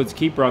Winwood's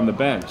keeper on the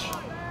bench.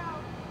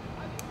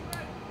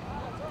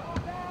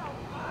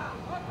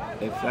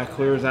 If that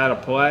clears out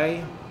of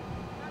play,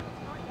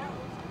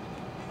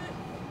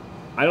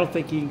 I don't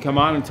think he can come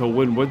on until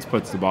Winwoods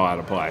puts the ball out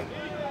of play.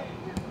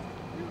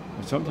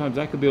 And sometimes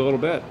that could be a little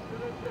bit.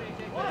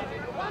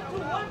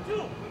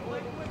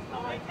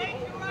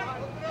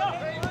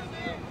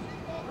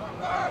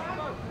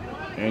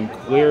 And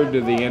cleared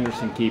to the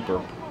Anderson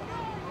keeper.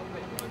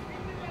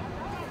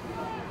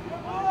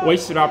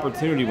 Wasted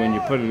opportunity when you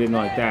put it in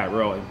like that,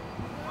 really.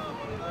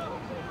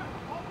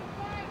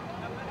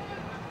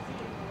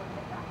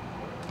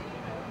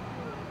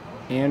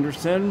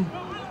 Anderson.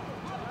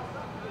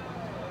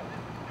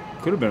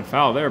 Could have been a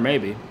foul there,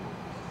 maybe.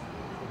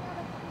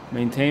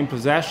 Maintain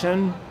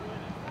possession.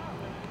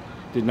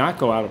 Did not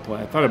go out of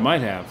play. I thought it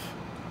might have.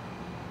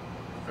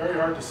 Very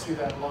hard to see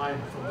that line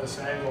from this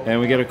angle. And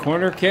we get a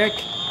corner kick.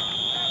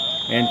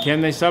 And can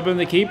they sub in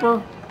the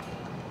keeper?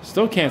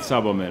 Still can't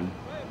sub him in.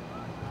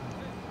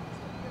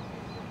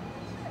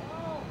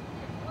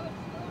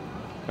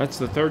 That's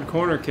the third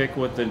corner kick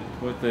with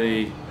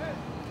the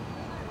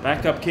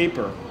backup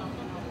keeper.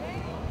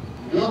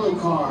 Yellow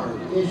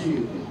card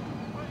issued.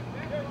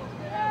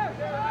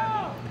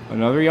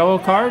 Another yellow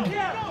card? To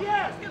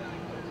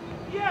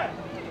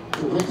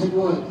Winton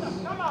Woods.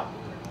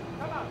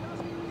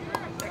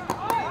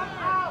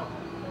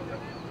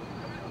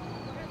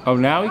 Oh,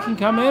 now he can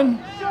come in?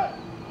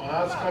 Well,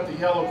 that's got the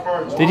yellow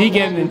card. Did he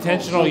get an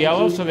intentional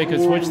yellow so they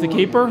could switch the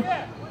keeper?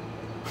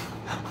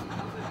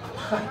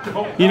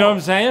 You know what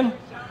I'm saying?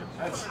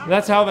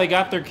 That's how they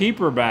got their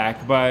keeper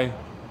back by.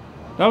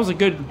 That was a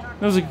give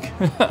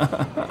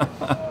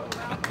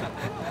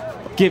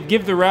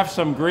the ref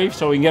some grief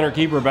so we can get our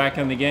keeper back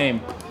in the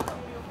game.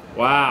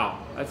 Wow,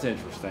 that's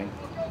interesting.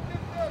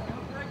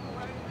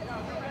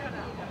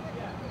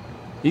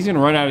 He's gonna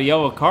run out of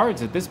yellow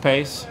cards at this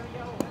pace.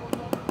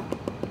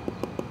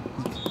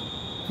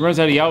 If he runs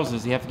out of yellows,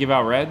 does he have to give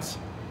out reds?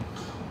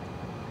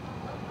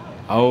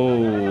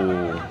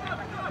 Oh,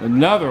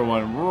 another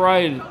one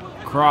right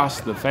across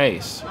the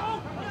face.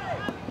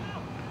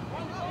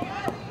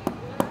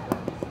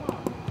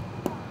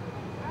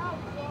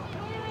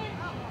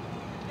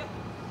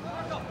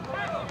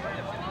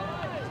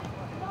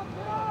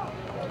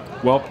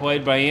 Well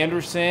played by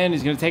Anderson.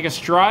 He's going to take a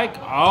strike.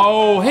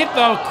 Oh, hit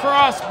the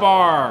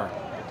crossbar.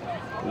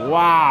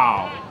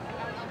 Wow.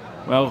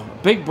 Well,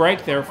 big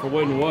break there for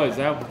Winton Woods.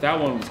 That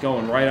one was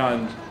going right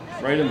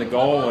in the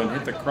goal and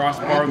hit the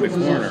crossbar in the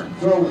corner.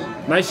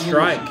 Nice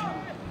strike.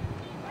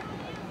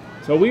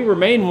 So we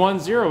remain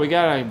 1-0. We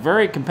got a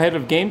very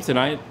competitive game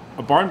tonight.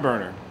 A barn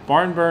burner.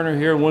 Barn burner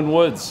here in Winton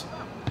Woods.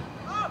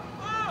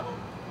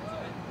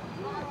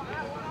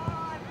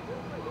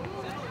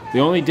 The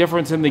only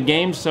difference in the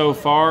game so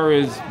far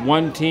is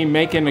one team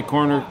making a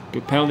corner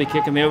penalty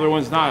kick and the other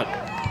one's not.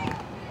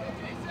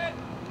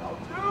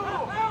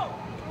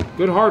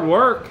 Good hard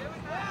work.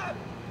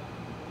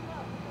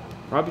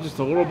 Probably just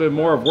a little bit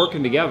more of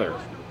working together.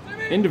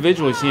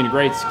 Individually seeing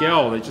great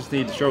skill, they just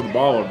need to show the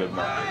ball a little bit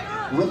more.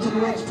 Winton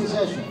Woods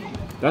possession.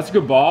 That's a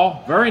good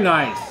ball. Very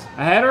nice.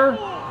 A header?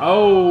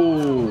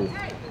 Oh.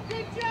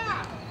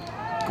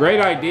 Great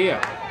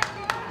idea.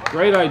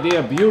 Great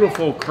idea.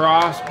 Beautiful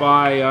cross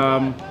by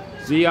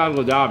Ziad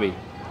Ladabi.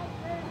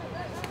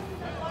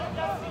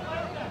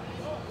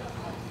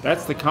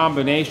 That's the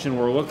combination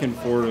we're looking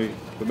for to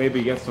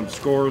maybe get some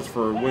scores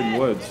for Winton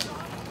Woods.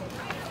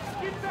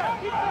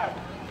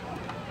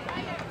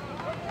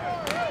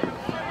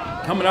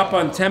 Coming up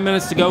on 10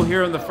 minutes to go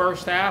here in the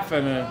first half,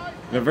 and a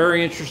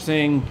very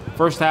interesting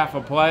first half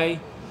of play.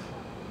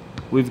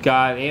 We've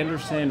got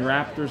Anderson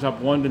Raptors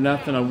up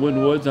 1-0 on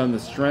Winton Woods on the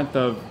strength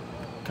of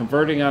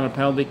converting on a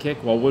penalty kick,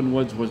 while Winton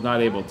Woods was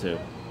not able to.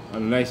 A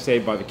nice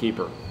save by the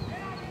keeper.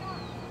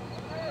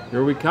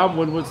 Here we come.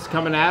 Winton Woods is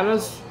coming at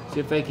us. See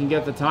if they can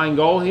get the tying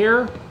goal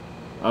here.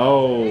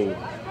 Oh,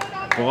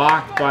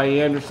 blocked by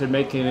Anderson,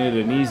 making it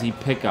an easy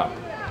pickup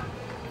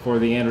for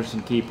the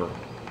Anderson keeper.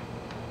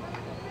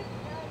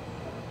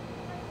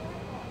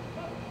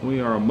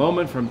 We are a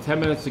moment from 10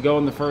 minutes to go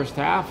in the first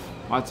half.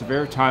 Lots of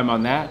airtime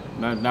on that.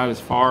 Not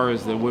as far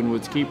as the Winton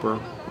Woods keeper.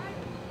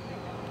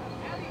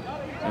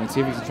 And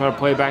see if he can try to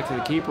play it back to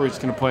the keeper. He's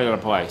going to play it out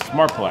of play.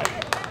 Smart play.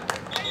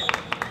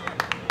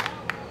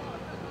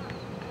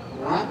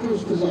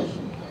 Raptors possession.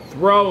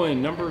 Throw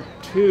in number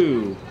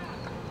 2,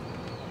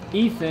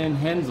 Ethan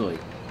Hensley.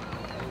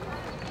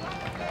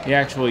 He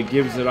actually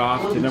gives it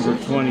off to number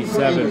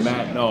 27,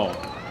 Matt Knoll.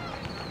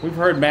 We've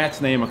heard Matt's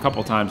name a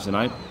couple times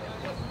tonight.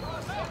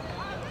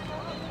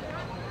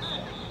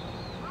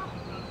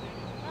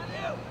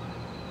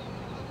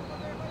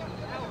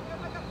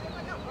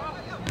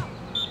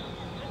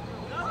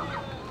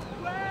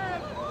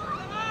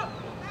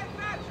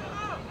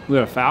 We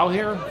got a foul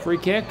here? Free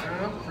kick?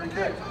 Yeah, free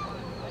kick.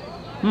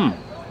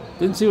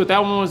 Didn't see what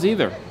that one was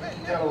either.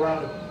 He got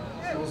around him.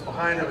 He was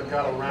behind him and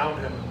got around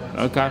him. And then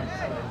Okay.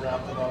 kind of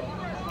wrapped it up.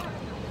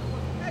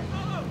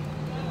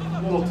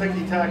 A little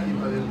ticky-tacky,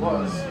 but it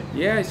was.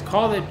 Yeah, he's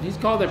called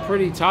it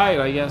pretty tight.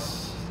 I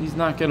guess he's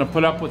not going to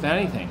put up with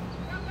anything.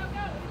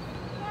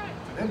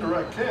 It's an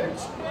indirect kick.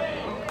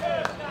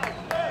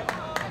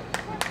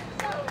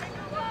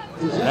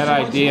 That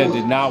idea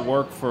did not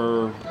work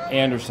for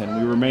Anderson.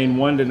 We remain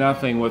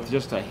 1-0 with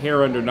just a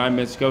hair under 9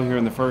 minutes to go here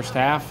in the first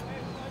half.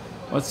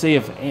 Let's see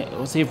if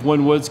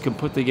Winton Woods can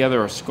put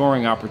together a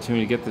scoring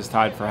opportunity to get this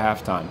tied for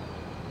halftime.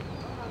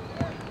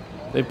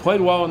 They played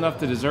well enough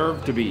to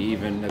deserve to be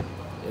even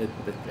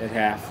at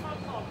half.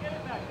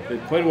 They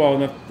played well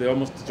enough they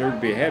almost deserve to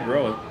be ahead,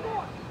 really.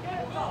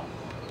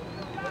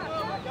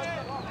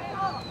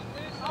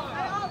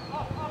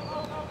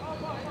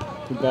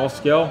 Good ball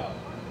skill.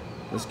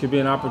 This could be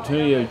an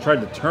opportunity. He tried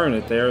to turn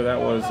it there.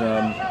 That was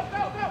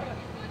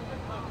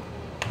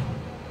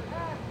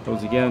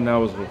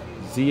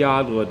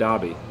Ziad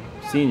Ladabi,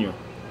 senior.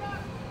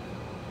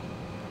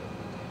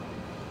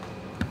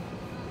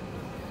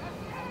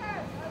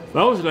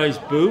 That was a nice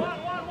boot.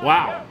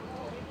 Wow.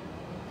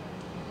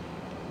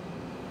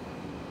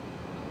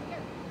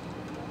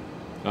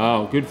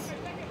 Oh, good.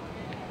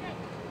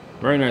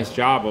 Very nice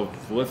job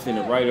of lifting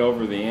it right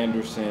over the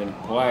Anderson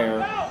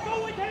player.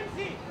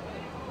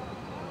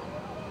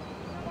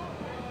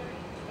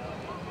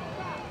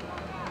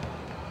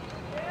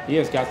 He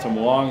has got some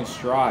long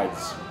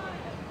strides.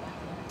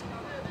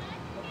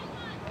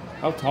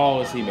 How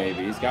tall is he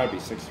maybe? He's got to be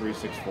 6'3",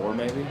 6'4",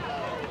 maybe.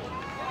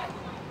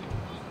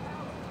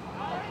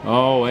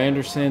 Oh,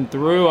 Anderson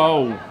through.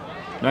 Oh,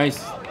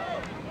 nice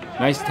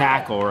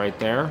tackle right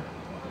there.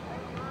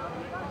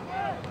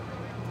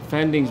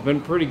 Defending's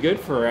been pretty good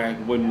for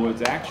Winton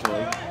Woods,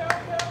 actually.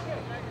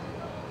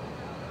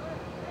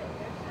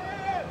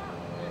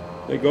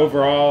 I think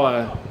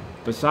overall,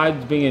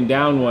 besides being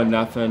down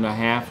 1-0, a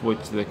half,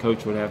 which the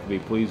coach would have to be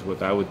pleased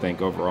with, I would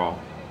think overall.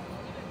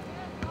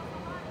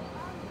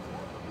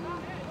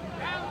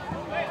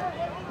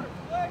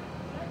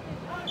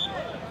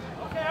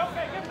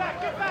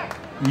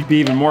 You'd be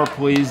even more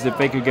pleased if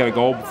they could get a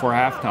goal before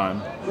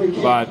halftime.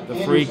 But the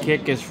free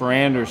kick is for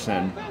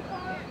Anderson.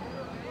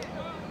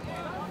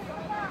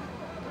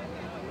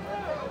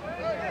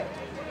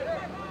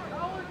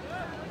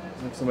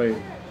 Somebody,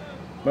 I'm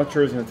not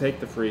sure who's going to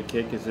take the free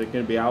kick. Is it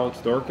going to be Alex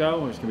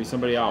Dorco or is it going to be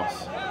somebody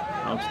else?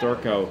 Alex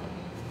Dorco.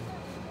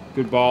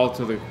 Good ball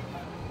to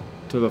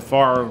the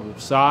far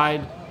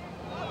side.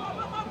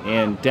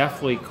 And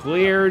deftly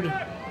cleared.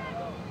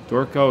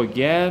 Dorco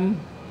again.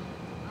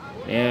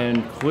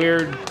 And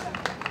cleared.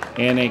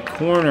 And a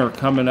corner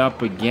coming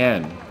up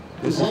again.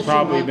 This is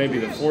probably maybe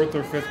the 4th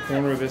or 5th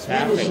corner of this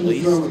half at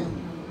least.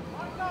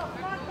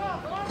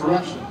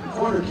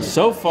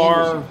 So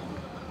far,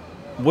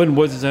 Winton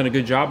Woods has done a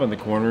good job on the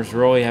corners.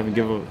 Really haven't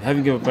given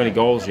up any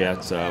goals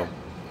yet. So,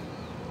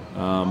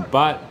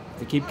 but if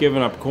they keep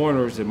giving up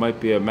corners, it might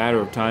be a matter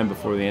of time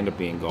before they end up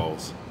being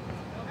goals.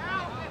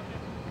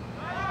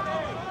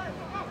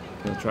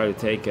 Gonna try to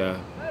take a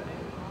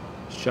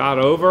shot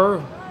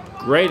over.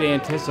 Great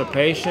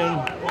anticipation.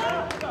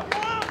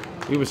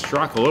 He was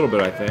struck a little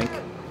bit, I think.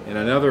 And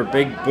another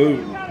big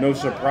boot. No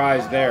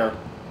surprise there.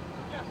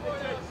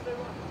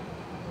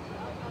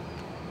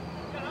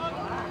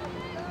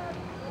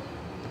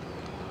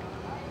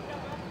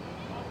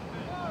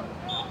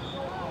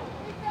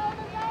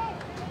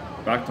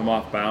 Knocked him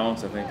off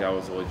balance. I think that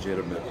was a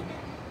legitimate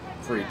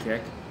free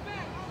kick.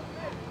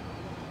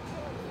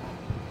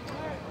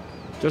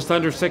 Just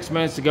under 6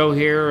 minutes to go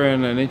here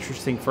in an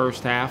interesting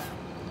first half.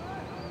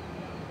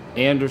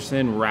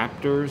 Anderson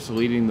Raptors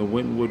leading the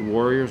Winton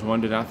Warriors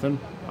 1-0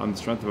 on the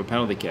strength of a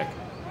penalty kick.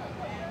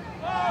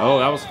 Oh,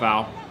 that was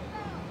foul.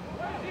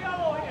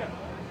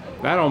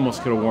 That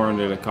almost could have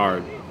warranted a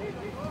card.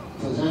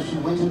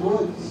 Possession Winton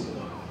Woods.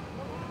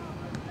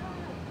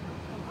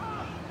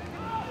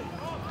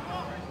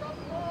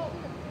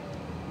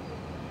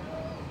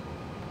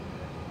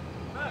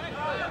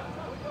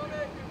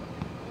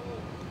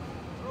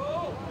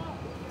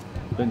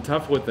 Been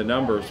tough with the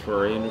numbers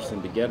for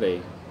Anderson to get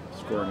a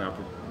scoring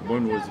opportunity.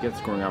 Winwoods to get the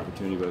scoring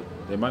opportunity, but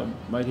they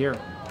might here.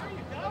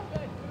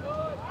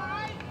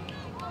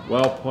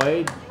 Well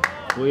played,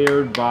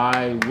 cleared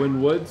by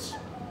Winwoods,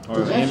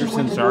 or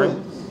Anderson, sorry.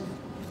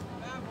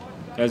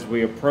 As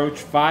we approach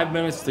 5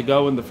 minutes to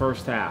go in the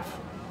first half.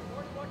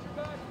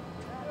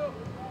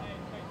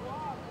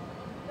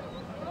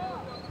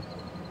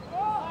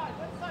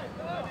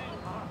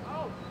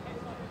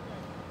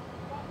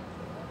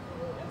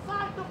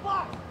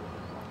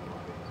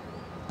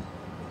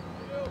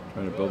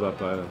 Trying to build up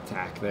an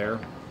attack there.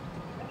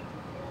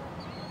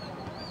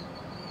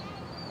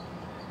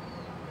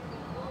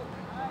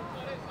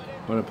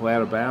 Going to play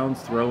out of bounds,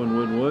 throw in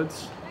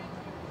Winwoods.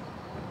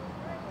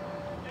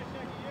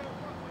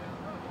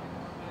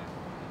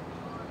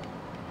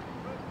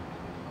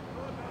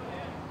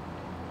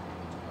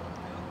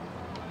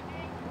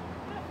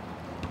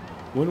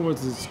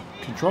 Winwoods is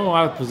controlling a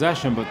lot of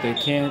possession, but they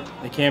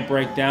can't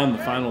break down the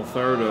final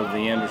third of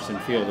the Anderson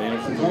field.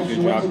 Anderson's doing a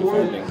good job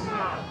defending.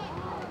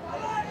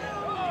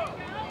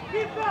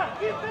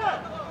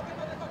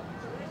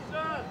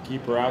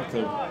 Keeper out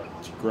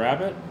to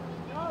grab it.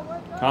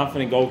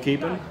 Confident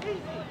goalkeeping.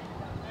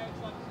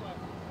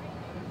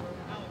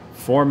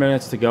 4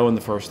 minutes to go in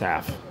the first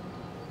half.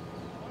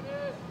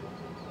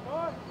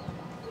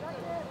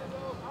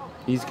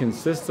 He's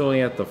consistently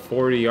at the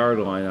 40-yard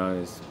line on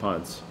his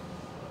punts.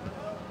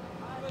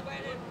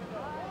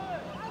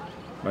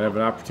 Might have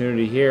an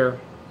opportunity here.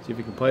 See if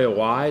he can play it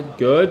wide.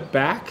 Good.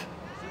 Back.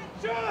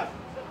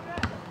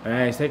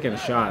 And he's taking a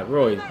shot.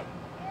 Really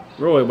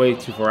way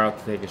too far out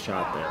to take a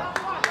shot there.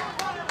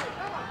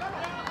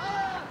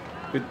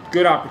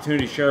 Good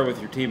opportunity to share with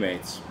your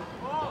teammates.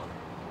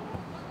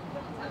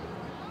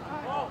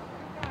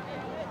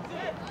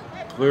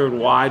 Cleared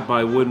wide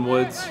by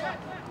Winwoods.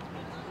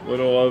 A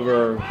little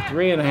over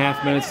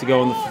 3.5 minutes to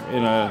go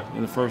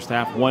in the first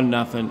half.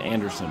 1-0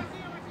 Anderson.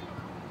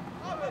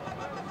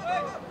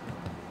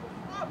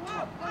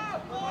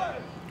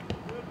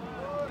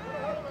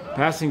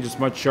 Passing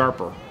just much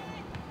sharper.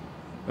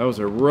 That was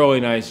a really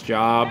nice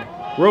job.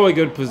 Really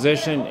good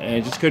position,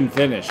 and just couldn't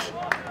finish.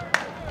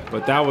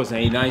 But that was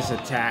a nice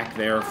attack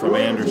there from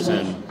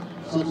Anderson.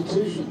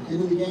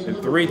 In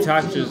 3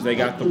 touches, they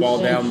got the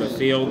ball down the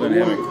field and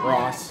had a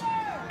cross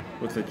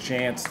with a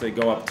chance to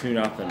go up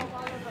 2-0.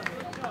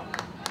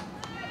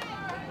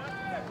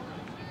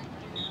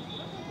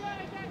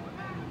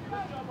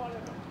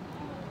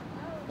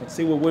 Let's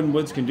see what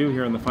Winwoods can do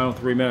here in the final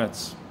 3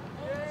 minutes.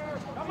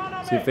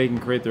 See if they can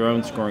create their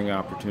own scoring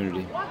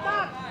opportunity.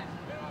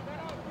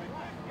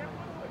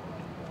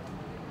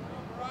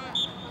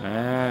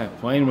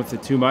 Playing with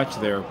it too much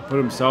there. Put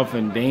himself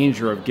in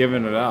danger of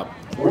giving it up.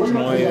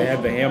 Fortunately, they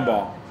had the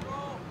handball.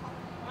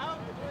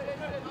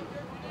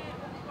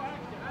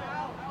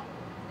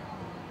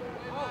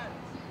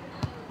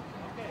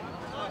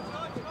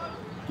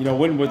 You know,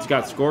 Winwood's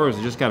got scorers.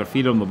 They just got to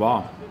feed them the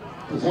ball.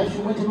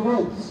 Possession Winton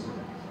Woods.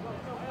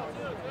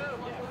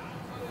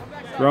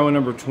 Throwing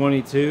number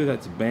 22,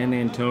 that's Ben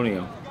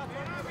Antonio.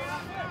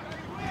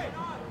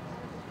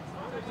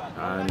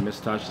 And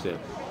mistouched it.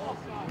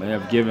 They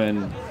have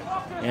given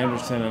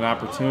Anderson an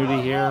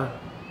opportunity here.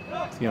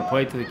 Is he going to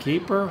play it to the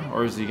keeper,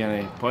 or is he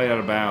going to play it out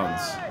of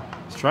bounds?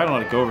 He's trying to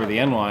let it go over the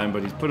end line,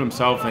 but he's put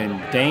himself in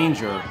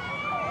danger.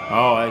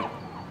 Oh,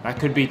 that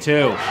could be 2.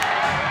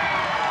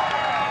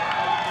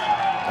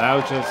 That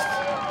was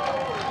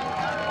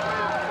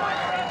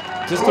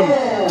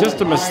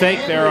just a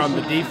mistake there on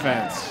the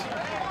defense.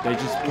 They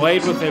just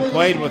played with it,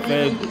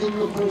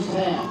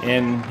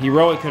 and he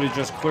really could have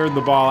just cleared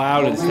the ball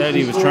out. Instead,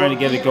 he was trying to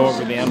get it go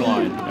over the end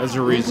line. As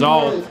a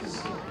result,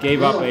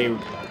 gave up a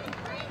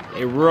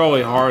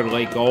really hard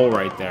late goal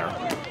right there.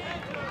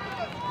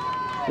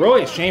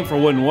 Really a shame for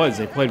Winton Woods.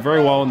 They played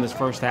very well in this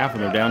first half,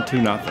 and they're down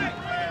 2-0.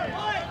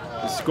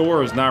 The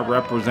score is not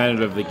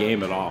representative of the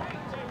game at all.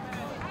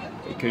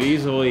 It could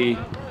easily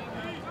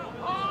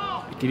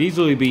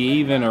be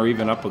even or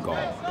even up a goal,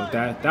 but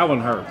that one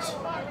hurts.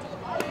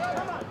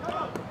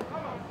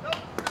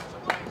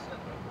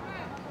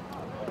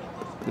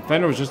 The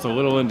defender was just a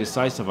little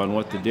indecisive on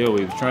what to do.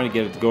 He was trying to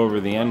get it to go over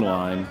the end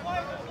line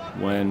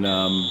when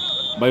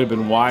might have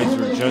been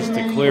wiser just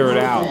to clear it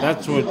out.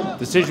 That's what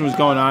decision was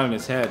going on in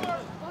his head.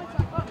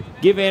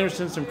 Give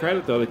Anderson some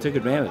credit, though. They took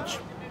advantage.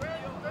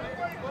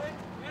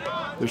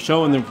 They're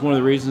showing that one of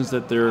the reasons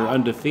that they're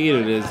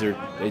undefeated is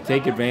they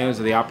take advantage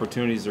of the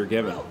opportunities they're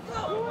given.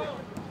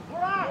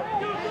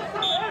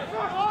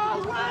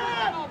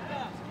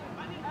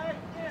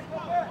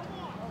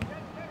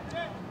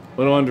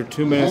 little under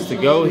 2 minutes to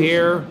go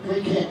here.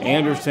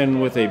 Anderson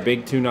with a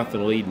big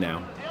 2-0 lead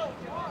now.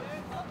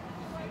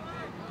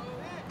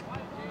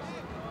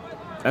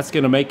 That's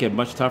going to make it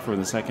much tougher in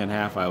the second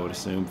half, I would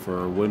assume, for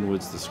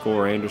Winwoods to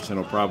score. Anderson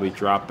will probably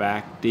drop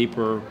back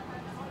deeper,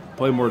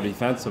 play more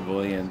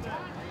defensively, and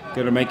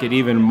going to make it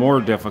even more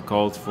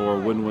difficult for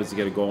Winwoods to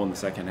get a goal in the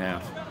second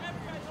half.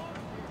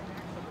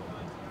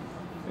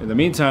 In the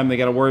meantime, they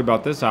got to worry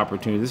about this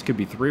opportunity. This could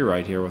be 3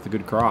 right here with a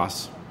good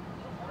cross.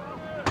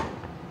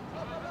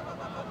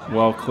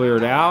 Well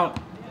cleared out.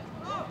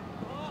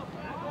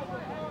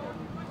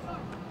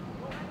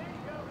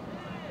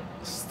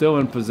 Still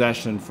in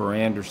possession for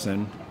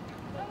Anderson.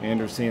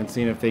 Anderson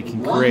seeing if they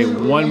can create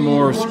one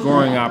more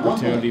scoring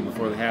opportunity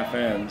before the half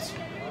ends.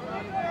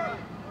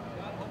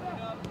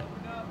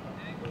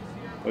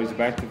 Plays it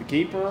back to the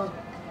keeper.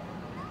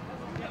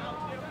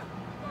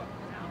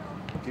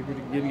 Keeper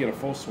didn't get a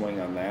full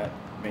swing on that.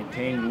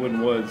 Maintained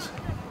Winwoods.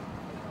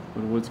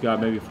 Winwoods got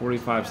maybe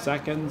 45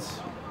 seconds.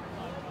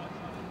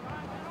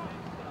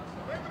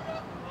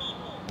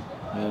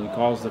 And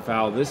calls the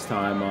foul this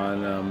time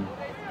on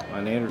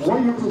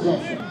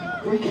Anderson.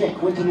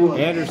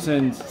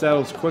 Anderson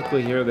settles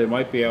quickly here. They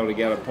might be able to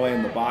get a play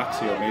in the box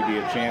here, maybe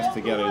a chance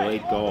to get a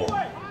late goal.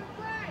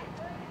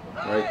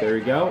 Right, there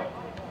you go.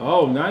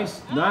 Oh,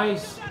 nice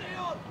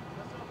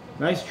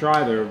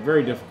try there.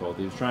 Very difficult.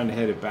 He was trying to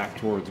hit it back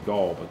towards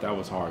goal, but that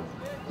was hard.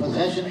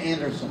 Possession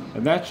Anderson.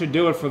 And that should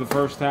do it for the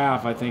first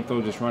half. I think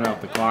they'll just run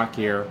out the clock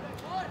here.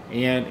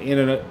 And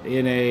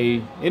in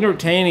a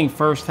entertaining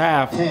first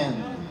half,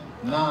 10,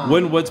 9,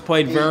 Winwoods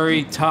played 8,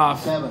 very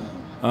tough. 7, 6,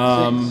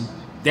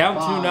 down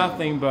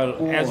 2-0, but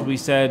as we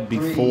said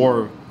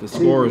before, the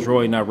score is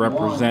really not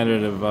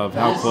representative of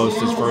how close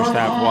this first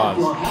half was.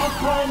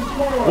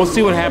 We'll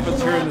see what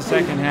happens here in the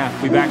second half.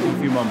 Be back in a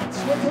few moments.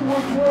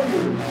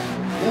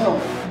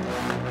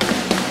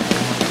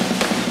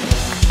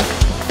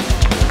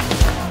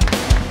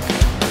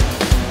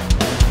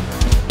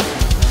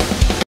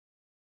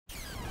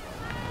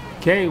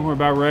 Okay, we're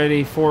about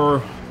ready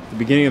for the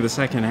beginning of the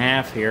second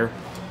half here.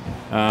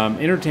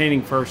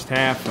 Entertaining first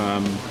half.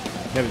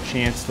 Had a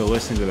chance to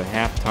listen to the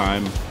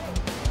halftime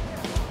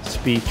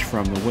speech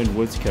from the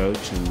Winwoods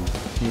coach, and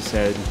he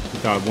said he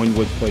thought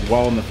Winwoods played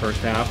well in the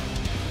first half.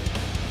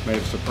 Might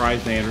have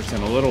surprised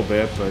Anderson a little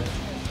bit, but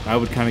I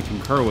would kind of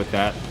concur with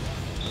that.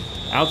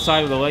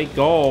 Outside of the late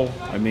goal,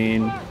 I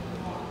mean,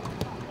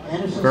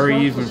 very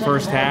even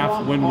first half.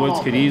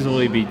 Winwoods could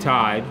easily be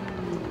tied.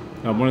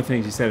 One of the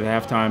things he said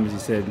at halftime is he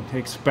said,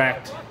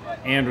 expect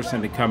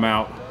Anderson to come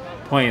out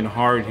playing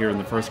hard here in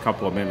the first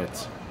couple of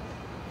minutes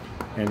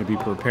and to be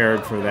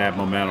prepared for that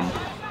momentum.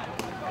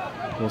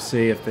 We'll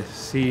see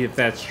if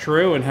that's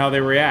true and how they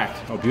react.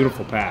 Oh,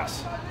 beautiful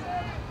pass.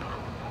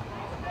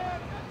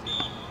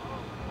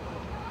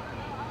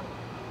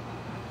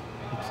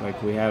 Looks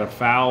like we had a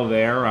foul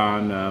there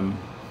on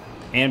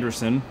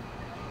Anderson,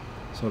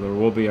 so there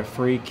will be a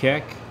free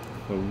kick.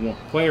 The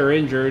player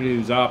injured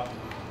who's up,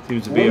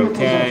 seems to be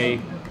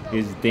okay,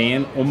 is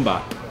Dan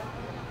Umba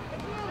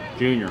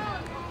Jr.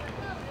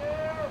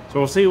 So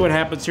we'll see what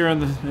happens here in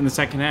the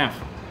second half.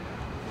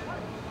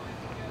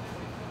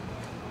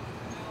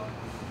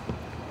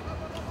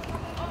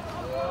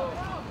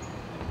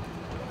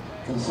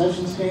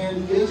 Concession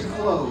stand is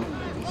closed.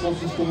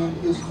 Concession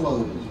stand is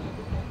closed.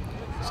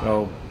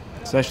 So,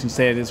 concession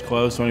stand is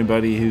closed. So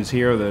anybody who's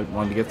here that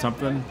wanted to get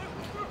something,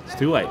 it's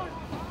too late.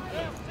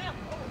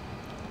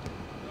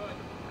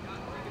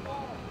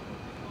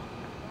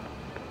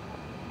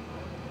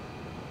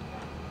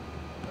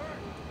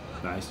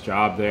 Nice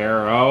job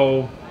there.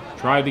 Oh,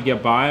 tried to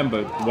get by him,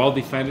 but well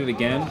defended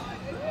again.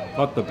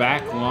 Thought the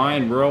back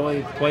line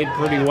really played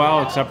pretty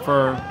well, except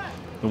for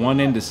the one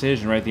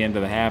indecision right at the end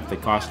of the half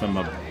that cost them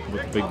with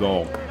a big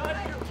goal.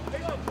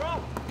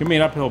 Give me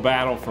an uphill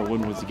battle for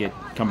Winwoods to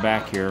come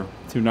back here,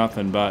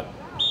 2-0, but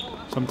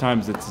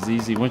sometimes it's as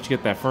easy. Once you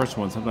get that first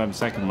one, sometimes the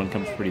second one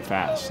comes pretty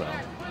fast. So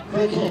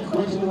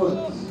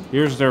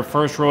here's their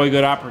first really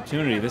good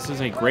opportunity. This is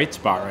a great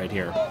spot right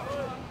here.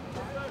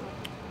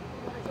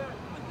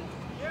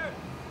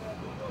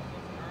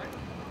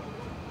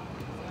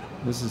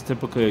 This is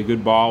typically a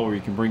good ball where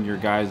you can bring your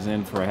guys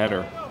in for a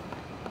header.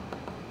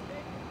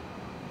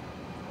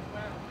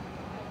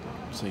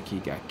 Looks like he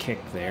got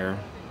kicked there.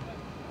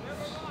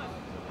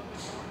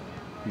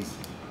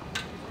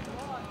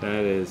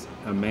 That is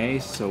Ame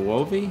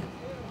Sawovi.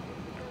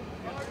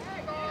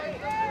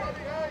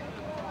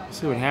 Let's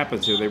see what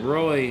happens here. They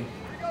really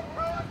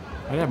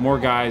might have more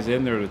guys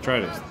in there to try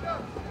to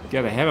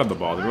get ahead of the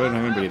ball. They really don't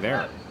have anybody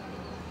there.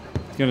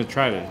 He's going to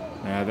try to.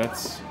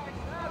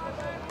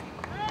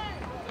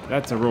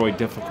 That's a really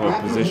difficult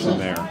position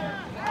there.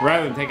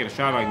 Rather than taking a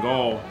shot on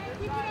goal,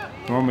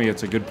 normally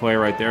it's a good play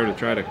right there to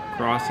try to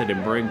cross it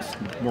and bring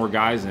more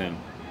guys in.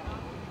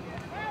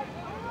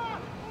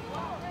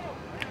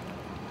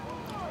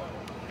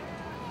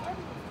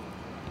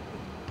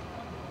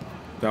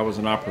 That was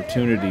an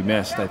opportunity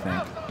missed, I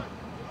think.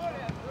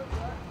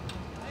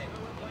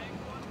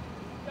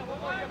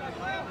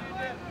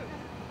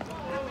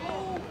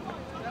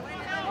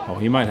 Oh,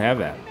 he might have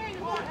that.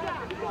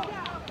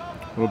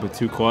 A little bit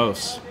too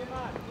close.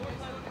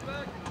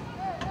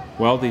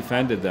 Well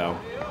defended though.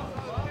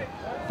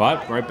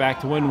 But right back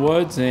to Winton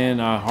Woods, and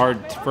a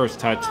hard first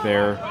touch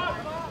there.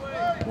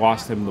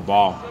 Lost him the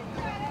ball.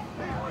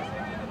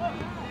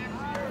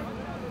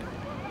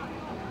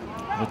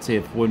 Let's see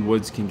if Winton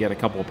Woods can get a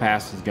couple of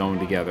passes going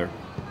together.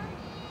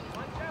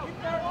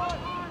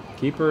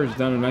 Keeper has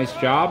done a nice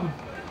job.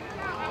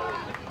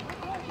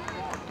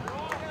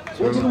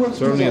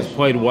 Certainly has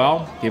played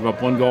well. Gave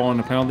up one goal on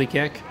the penalty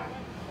kick,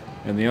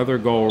 and the other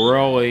goal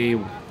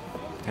really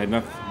had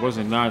nothing. Was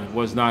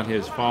not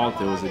his fault.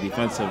 It was a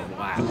defensive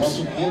lapse,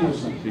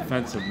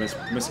 defensive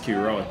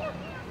miscue really.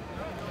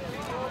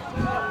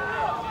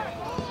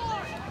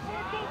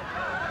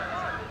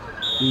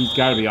 He's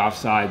got to be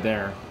offside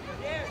there.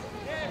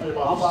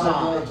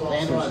 Offside,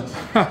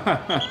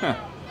 Anderson.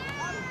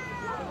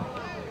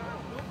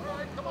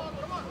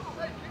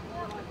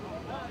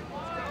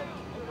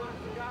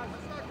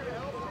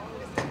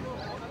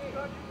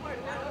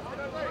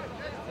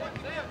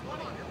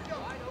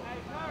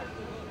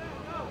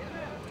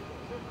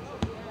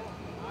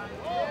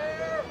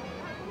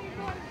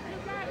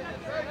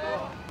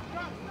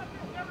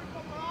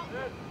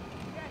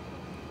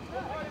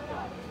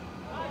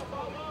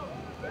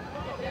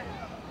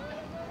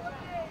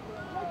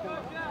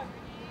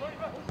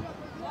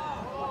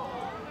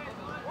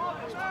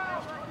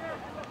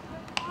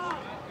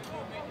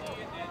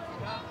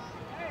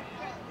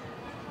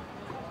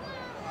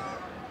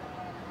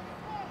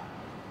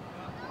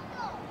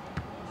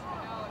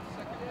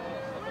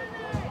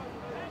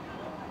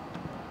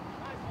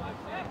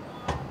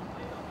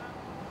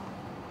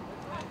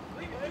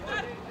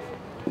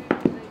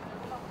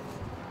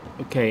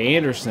 Okay,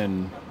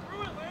 Anderson.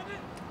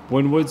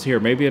 Winton Woods here.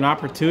 Maybe an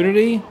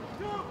opportunity.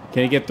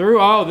 Can he get through?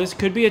 Oh, this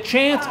could be a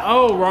chance.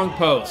 Oh, wrong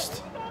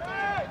post.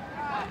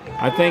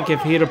 I think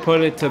if he'd have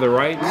put it to the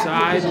right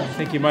side, I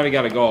think he might have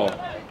got a goal.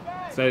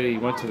 Instead, he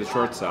went to the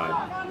short side.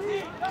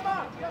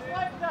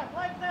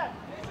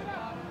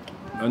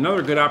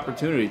 Another good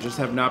opportunity. Just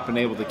have not been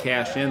able to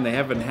cash in. They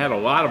haven't had a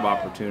lot of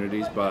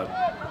opportunities, but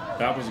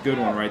that was a good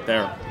one right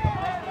there.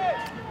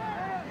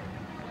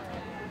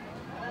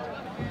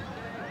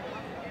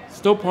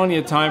 Still plenty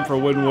of time for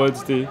Winton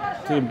Woods to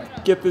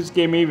get this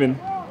game even.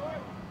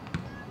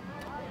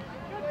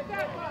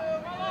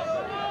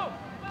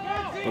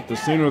 But the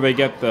sooner they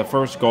get the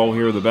first goal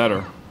here, the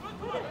better.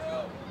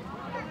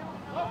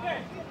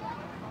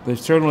 They've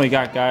certainly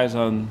got guys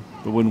on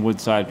the Winton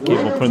Woods side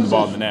capable of putting the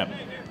ball in the net.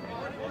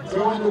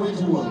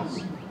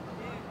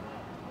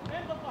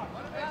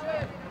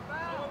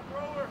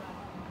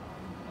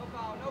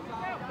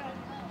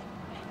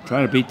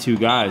 Trying to beat two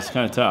guys,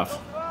 kind of tough.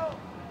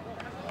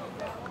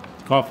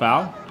 Call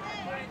foul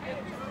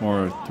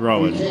or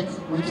throw it?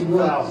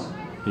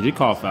 He did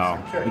call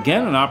foul.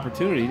 Again, an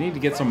opportunity. You need to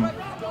get some.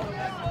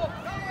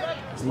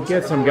 You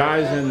get some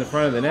guys in the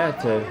front of the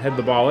net to head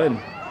the ball in.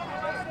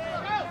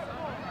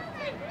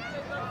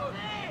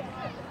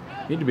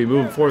 Need to be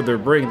moving forward.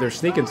 They're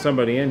sneaking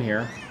somebody in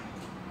here.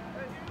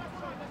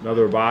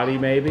 Another body,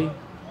 maybe.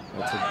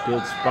 That's a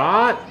good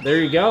spot. There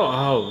you go.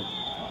 Oh,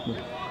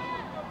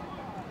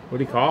 what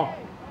do you call?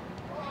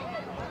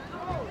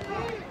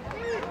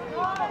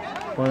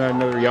 Want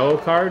another yellow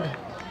card?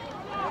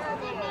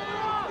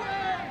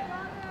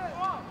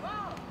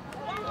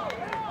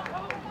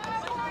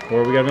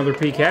 Or we got another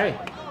PK?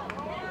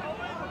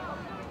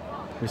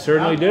 We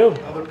certainly do.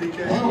 Another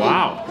PK.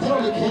 Wow.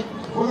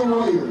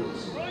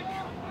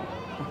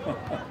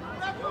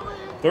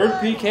 Third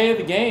PK of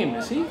the game.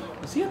 Is he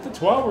at the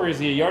 12 or is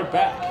he a yard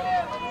back?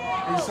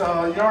 He's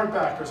a yard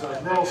back. There's a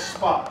little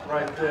spot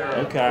right there.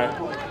 Okay.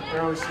 You can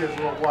barely see his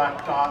little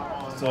black dot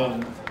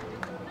on.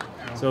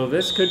 So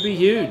this could be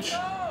huge.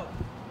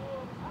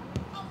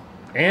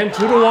 And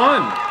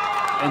 2-1.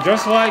 And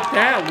just like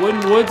that,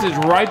 Winton Woods is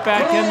right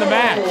back in the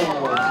match.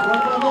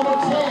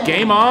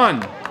 Game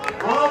on.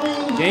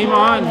 Game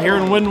on here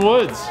in Winton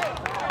Woods.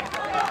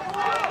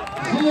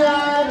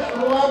 Ziad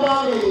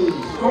Labadi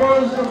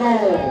scores the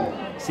goal.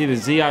 See the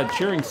Ziad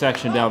cheering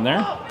section down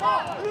there.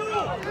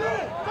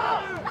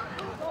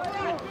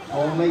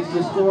 Makes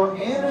the score.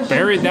 Anderson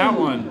Buried that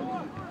one.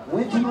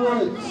 Winton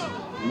Woods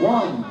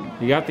 1.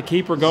 You got the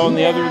keeper going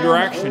the other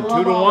direction,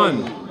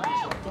 2-1.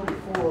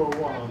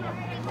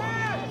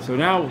 So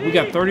now we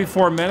got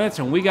 34 minutes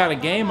and we got a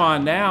game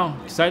on now.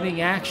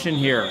 Exciting action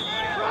here.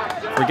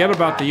 Forget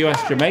about the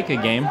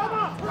U.S.-Jamaica game.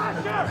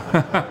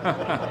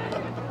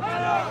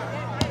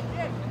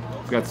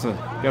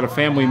 got a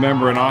family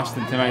member in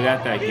Austin tonight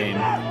at that game.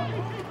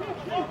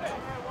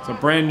 It's a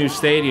brand new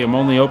stadium,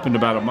 only opened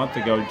about a month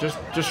ago, just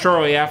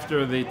shortly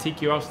after the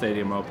TQL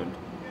stadium opened.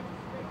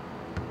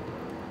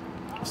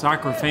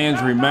 Soccer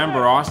fans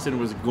remember Austin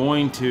was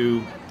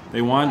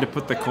they wanted to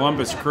put the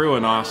Columbus Crew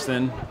in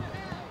Austin,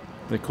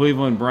 the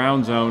Cleveland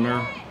Browns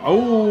owner.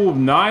 Oh,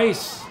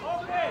 nice!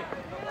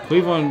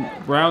 Cleveland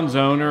Browns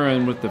owner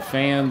and with the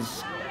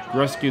fans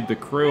rescued the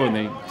Crew and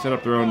they set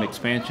up their own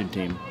expansion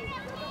team.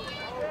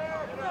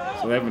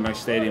 So they have a nice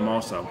stadium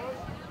also.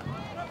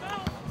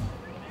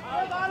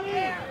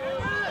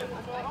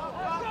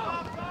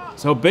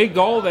 So big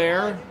goal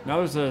there. Now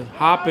there's a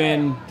hop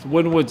in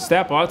Winwood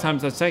step. A lot of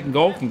times that second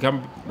goal can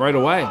come right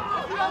away.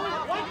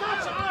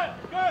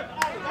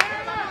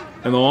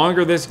 And the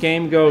longer this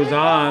game goes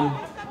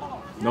on,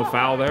 no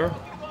foul there.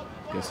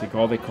 Guess he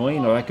called it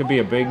clean. Oh, that could be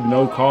a big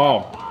no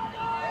call.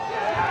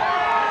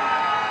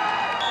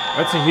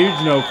 That's a huge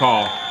no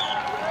call.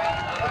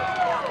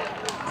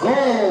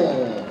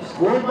 Goal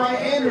scored by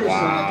Anderson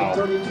Wow. at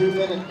the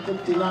 32-minute,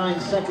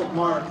 59-second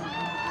mark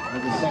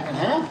of the second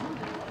half.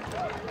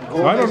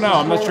 So I don't know.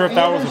 I'm not sure if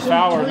that was a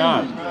foul or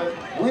not.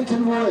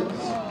 Winton Woods,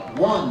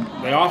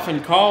 1. They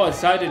often call it,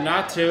 decided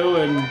not to,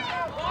 and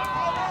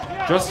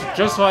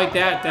just like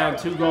that, down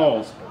 2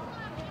 goals.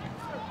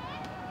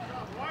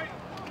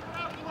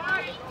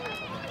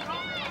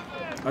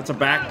 That's a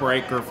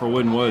backbreaker for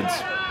Winton Woods.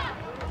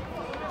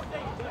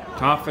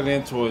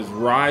 Confidence was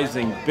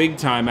rising big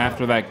time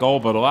after that goal,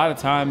 but a lot of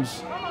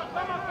times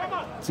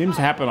it seems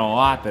to happen a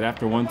lot that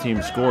after one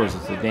team scores,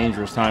 it's a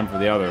dangerous time for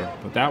the other.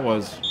 But that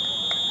was,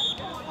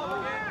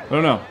 I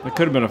don't know, it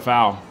could have been a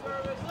foul.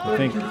 I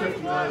think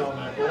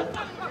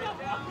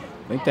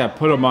that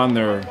put them on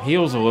their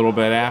heels a little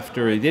bit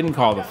after he didn't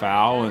call the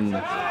foul, and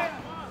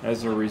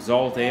as a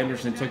result,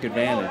 Anderson took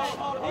advantage.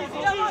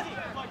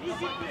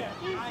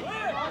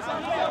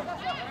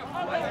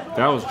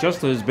 That was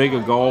just as big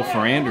a goal for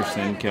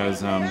Anderson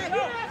because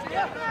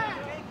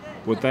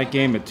with that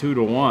game at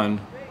 2-1.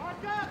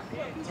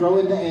 Throw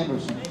into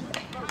Anderson.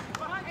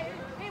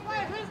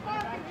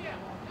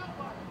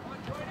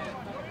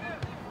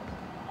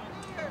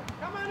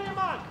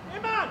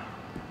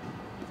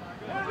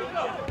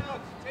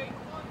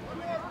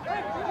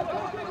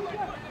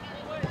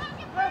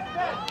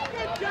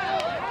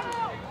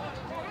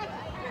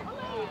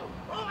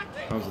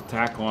 That was a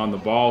tackle on the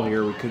ball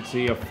here. We could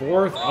see a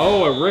fourth.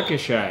 Oh, a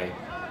ricochet.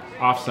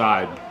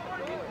 Offside.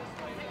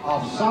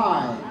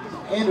 Offside.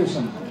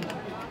 Anderson.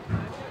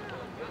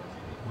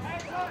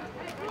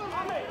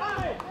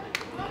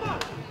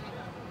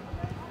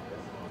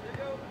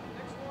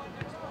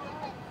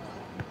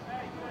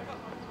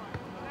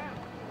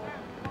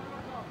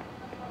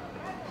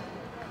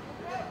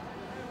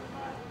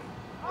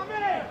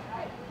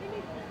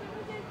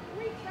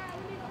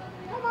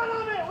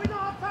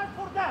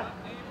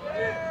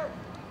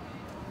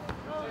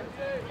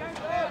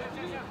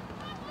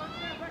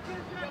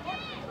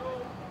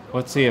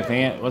 Let's see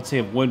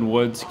if Winton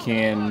Woods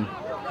can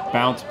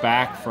bounce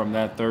back from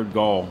that third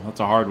goal. That's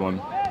a hard one.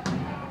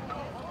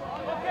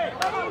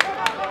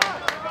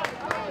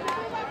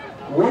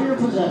 Warrior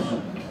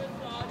possession.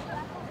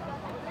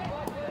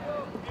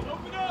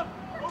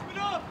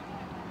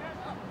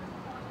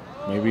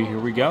 Maybe here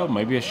we go.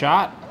 Maybe a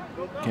shot.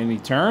 Can he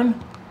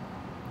turn?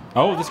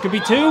 Oh, this could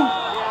be 2.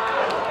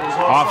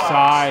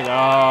 Offside.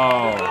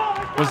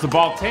 Oh, was the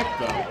ball tipped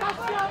though?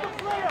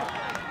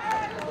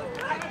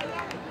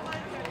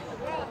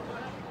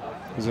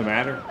 Does it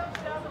matter?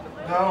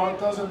 No, it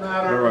doesn't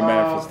matter. Or it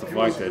matter if it's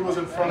deflected. He was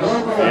in front of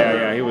him.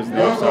 Yeah, he was in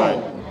the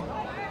offside.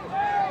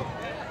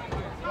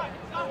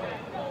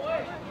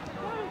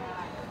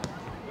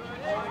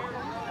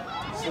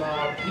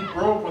 He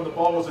broke when the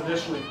ball was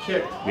initially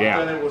kicked.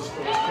 Yeah. Then it was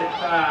kicked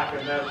back,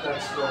 and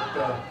that's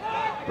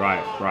what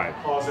Right.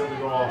 caused him to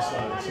go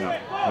offside. Yeah,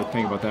 I'd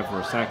think about that for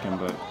a second,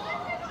 but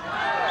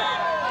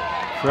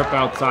trip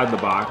outside the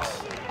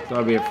box.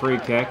 That'll be a free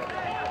kick.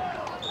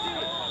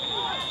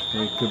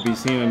 We could be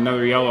seeing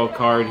another yellow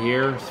card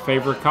here. His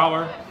favorite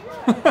color.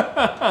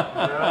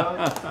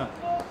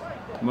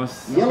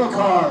 Yellow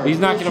card. He's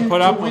not going to put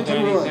up with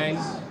Winton Woods.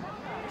 anything.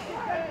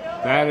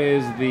 That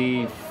is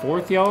the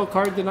 4th yellow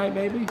card tonight,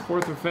 maybe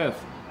 4th or 5th.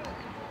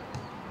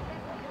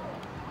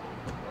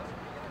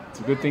 It's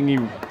a good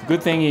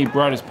thing he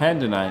brought his pen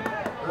tonight.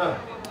 Yeah.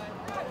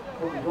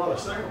 Hope he brought a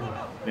second one.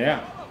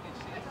 Yeah.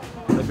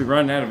 Let's be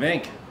running out of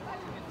ink.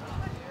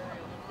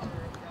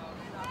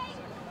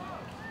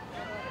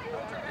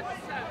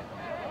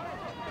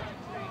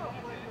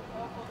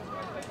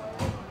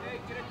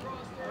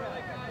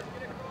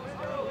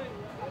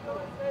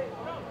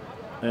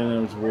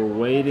 And as we're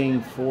waiting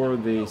for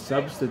the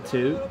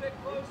substitute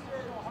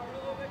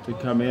to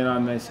come in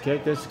on this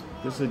kick, this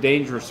is a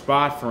dangerous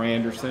spot for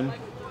Anderson,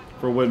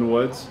 for Winton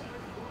Woods.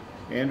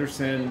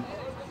 Anderson,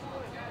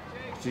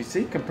 as you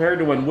see, compared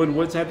to when Winton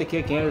Woods had the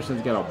kick,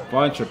 Anderson's got a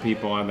bunch of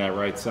people on that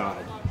right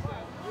side.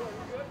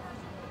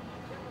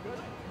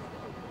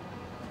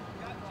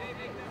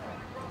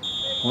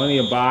 Plenty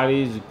of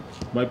bodies.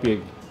 Might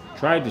be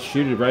tried to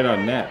shoot it right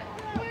on net.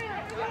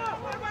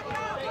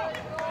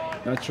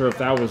 Not sure if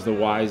that was the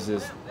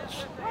wisest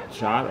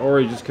shot, or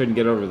he just couldn't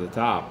get over the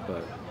top,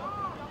 but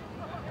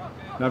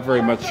not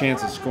very much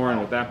chance of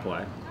scoring with that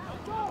play.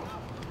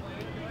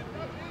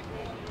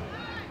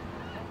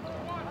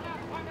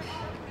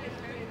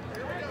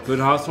 Good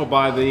hustle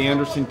by the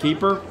Anderson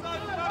keeper.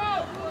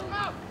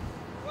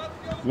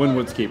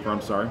 Winwood's keeper,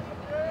 I'm sorry.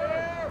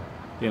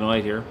 Getting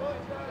late here.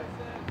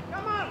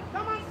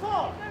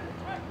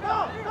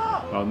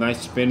 Oh,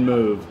 nice spin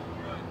move.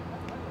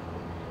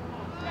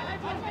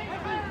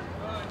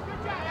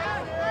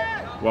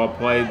 Well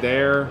played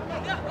there.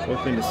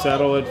 Looking to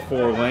settle it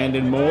for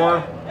Landon Moore.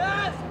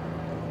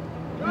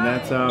 And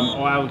that's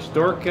Alex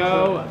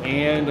Dorco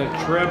and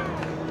a trip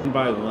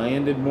by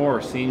Landon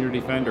Moore, senior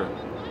defender.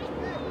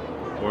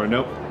 Or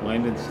nope,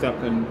 Landon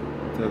stepping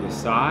to the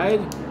side.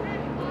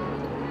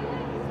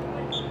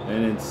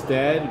 And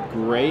instead,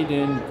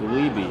 Graydon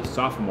Glebe,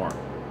 sophomore.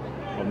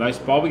 Well, nice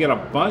ball. We got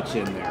a bunch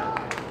in there.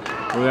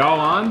 Were they all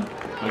on?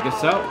 I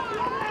guess so.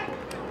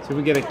 So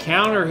we get a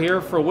counter here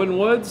for Winton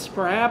Woods,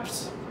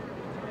 perhaps.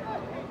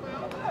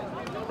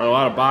 A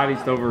lot of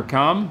bodies to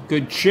overcome.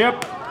 Good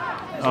chip.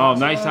 Oh,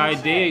 nice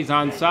idea. He's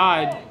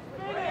onside.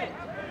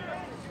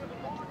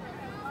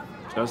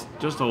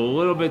 Just a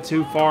little bit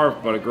too far,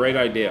 but a great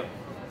idea.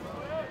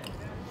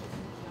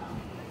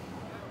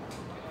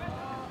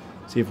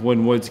 See if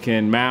Winton Woods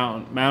can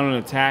mount an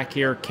attack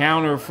here.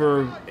 Counter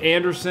for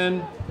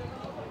Anderson.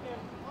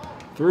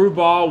 Through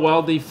ball,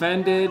 well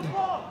defended.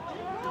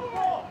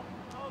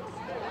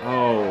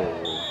 Oh,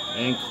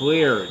 and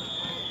cleared.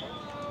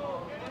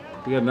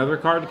 We got another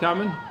card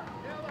coming?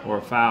 Or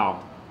a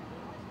foul?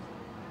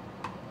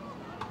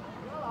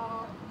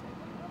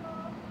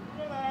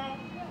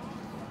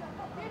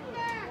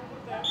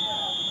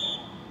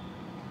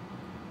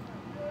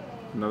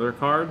 Another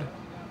card?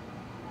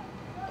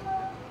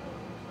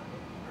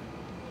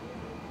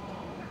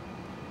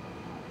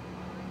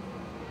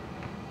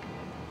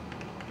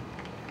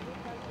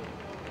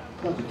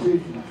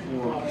 Substitution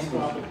for I'll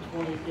stop at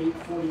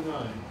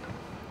 28:49.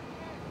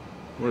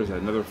 What is that?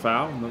 Another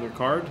foul? Another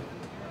card?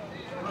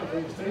 Well,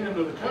 if he's taking him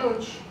to the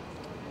coach,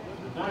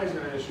 now he's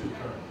going to issue the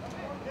card.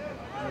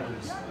 There it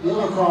is.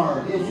 yellow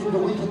card issued to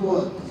Winton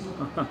Woods.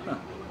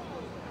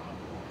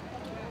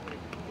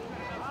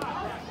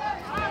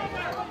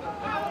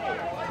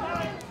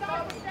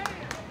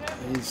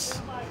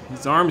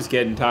 His arm's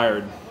getting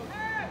tired.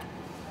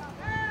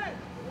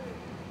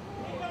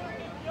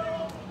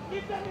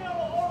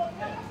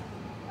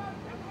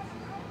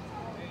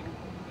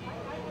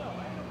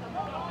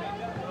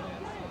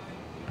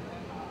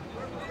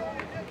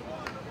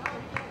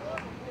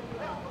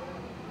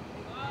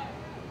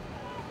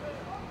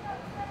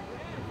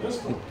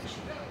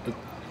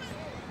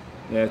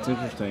 Yeah, it's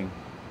interesting.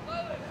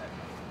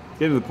 It's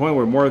getting to the point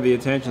where more of the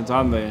attention's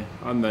on the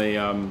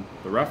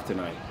ref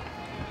tonight.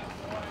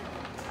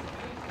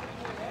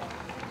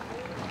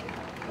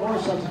 Four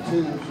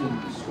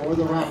substitutions for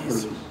the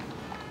Raptors.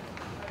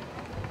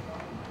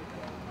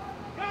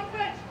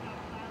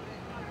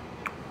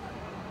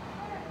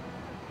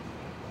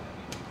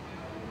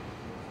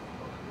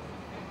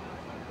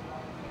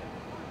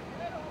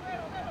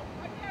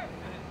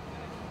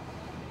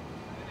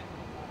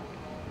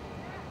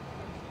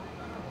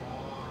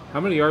 How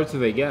many yards do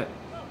they get?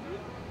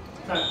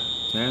 10.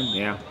 10?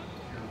 Yeah.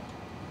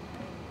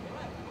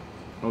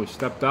 Oh, he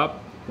stepped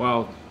up.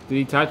 Well, did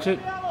he touch it?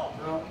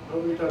 No,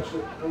 nobody touched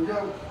it. There we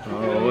go.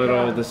 Oh, a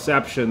little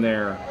deception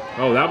there.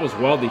 Oh, that was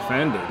well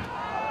defended.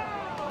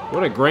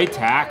 What a great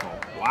tackle.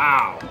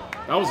 Wow.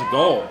 That was a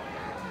goal.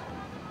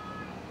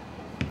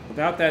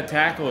 Without that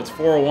tackle, it's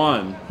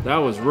 4-1. That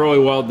was really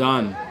well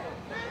done.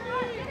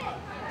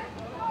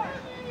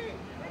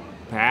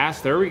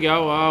 Pass. There we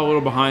go. Oh, a little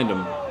behind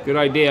him. Good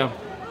idea.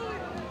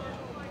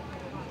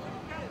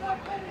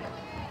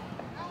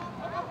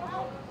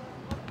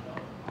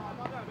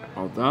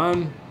 All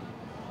done.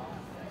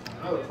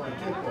 Now they're playing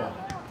kickball.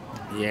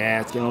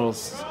 Yeah, it's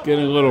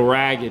getting a little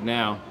ragged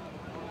now.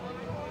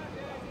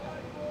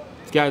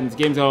 This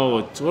game's a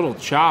little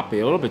choppy,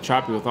 a little bit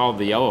choppy with all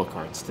the yellow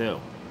cards too.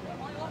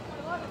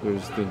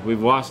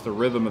 We've lost the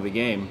rhythm of the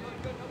game.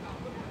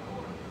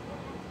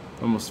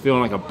 Almost feeling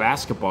like a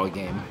basketball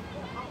game.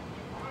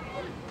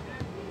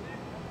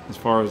 As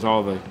far as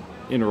all the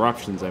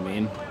interruptions, I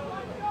mean.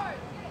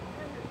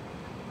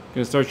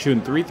 Gonna start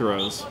shooting free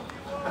throws.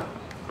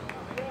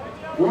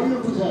 Warrior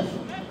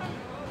possession.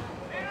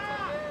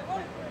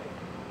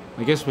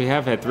 I guess we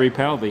have had 3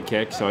 penalty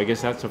kicks, so I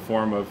guess that's a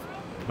form of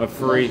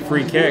free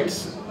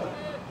kicks.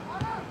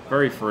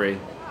 Very free.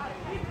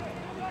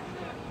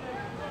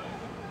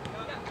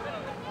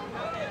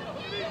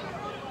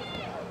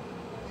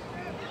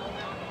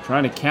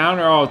 Trying to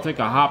counter. Oh, took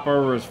a hop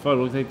over his foot.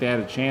 Looked like they had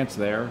a chance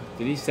there.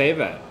 Did he save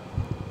that?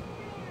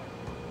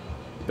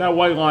 That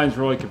white line's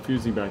really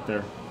confusing back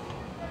there.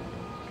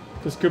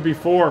 This could be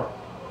 4.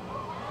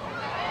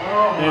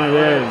 And it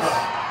is.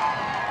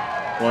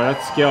 Boy,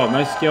 that's skill.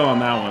 Nice skill on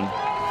that one.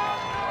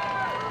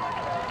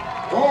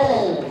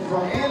 Goal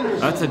from Anderson.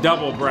 That's a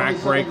double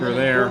breaker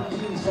there.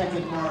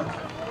 14-second mark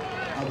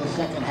of the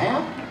second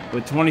half.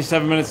 With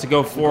 27 minutes to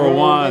go,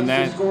 4-1.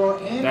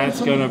 That's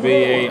going to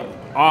be a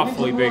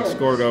awfully big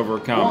score to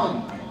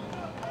overcome.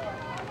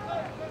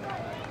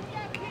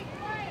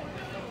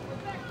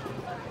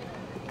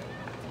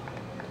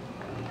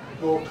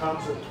 Goal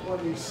comes at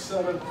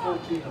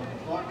 27:14 on the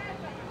clock.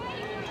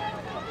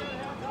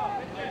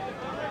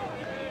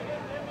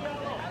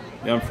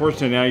 Yeah,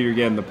 unfortunately, now you're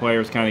getting the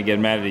players kind of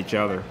getting mad at each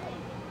other.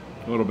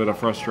 A little bit of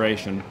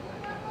frustration.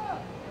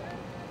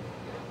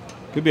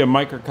 Could be a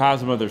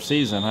microcosm of their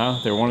season, huh?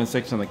 They're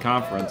 1-6 in the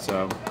conference,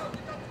 so.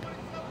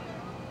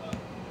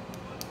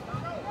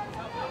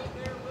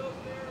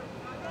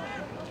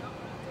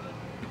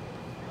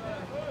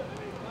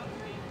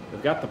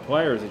 They've got the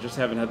players, they just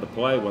haven't had the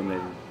play when they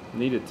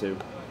needed to.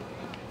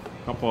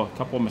 Couple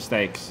of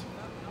mistakes.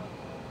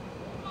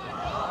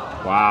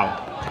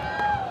 Wow.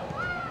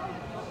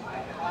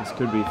 This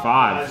could be 5.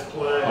 Nice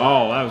play.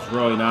 Oh, that was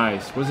really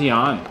nice. Was he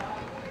on?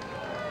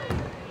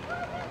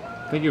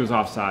 I think he was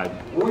offside.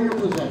 Warrior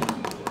possession.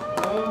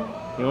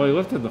 He only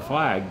lifted the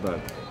flag, but.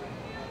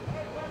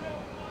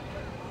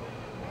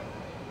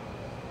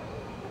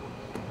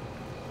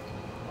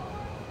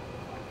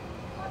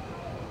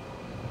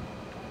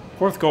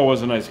 Fourth goal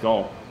was a nice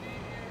goal.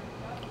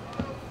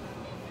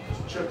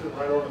 Just chipped it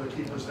right over the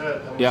keeper's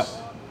head. That was, Yep.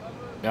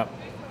 Yep.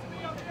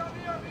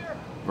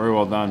 Very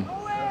well done.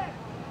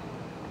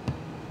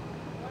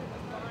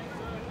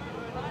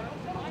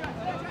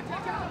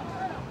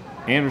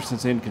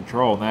 Anderson's in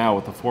control now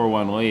with the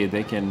 4-1 lead.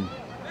 They can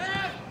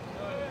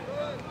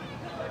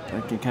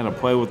kind of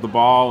play with the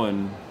ball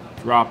and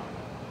drop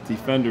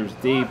defenders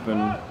deep,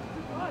 and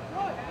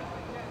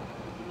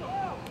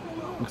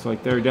looks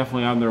like they're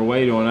definitely on their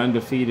way to an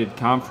undefeated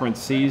conference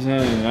season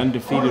and an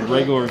undefeated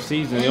regular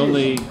season. The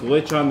only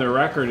glitch on their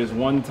record is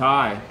 1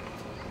 tie.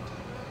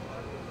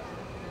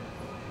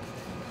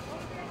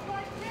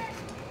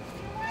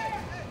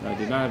 I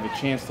did not have a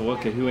chance to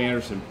look at who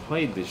Anderson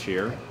played this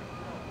year.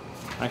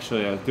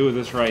 Actually, I'll do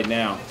this right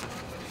now.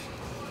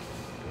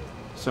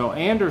 So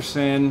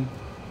Anderson,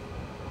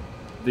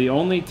 the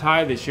only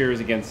tie this year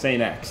is against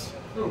St. X.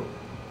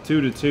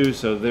 2-2,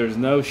 so there's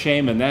no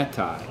shame in that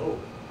tie.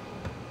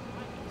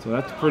 So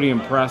that's pretty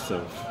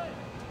impressive.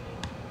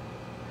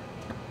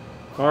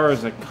 As far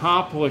as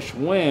accomplished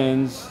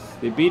wins,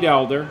 they beat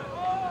Elder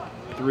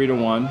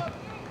 3-1.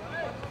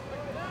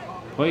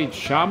 Played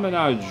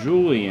Chaminade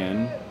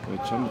Julian,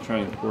 which I'm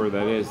trying to think where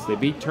that is. They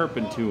beat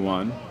Turpin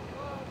 2-1.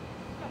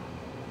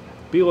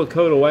 Beat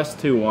Lakota West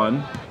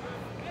 2-1.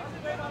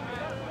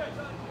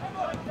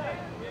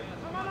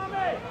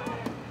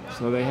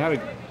 So they had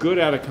a good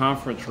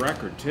out-of-conference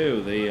record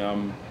too. The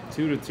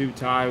 2-2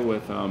 tie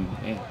with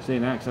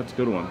St. X. That's a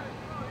good one,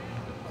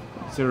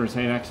 considering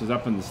St. X is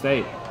up in the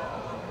state.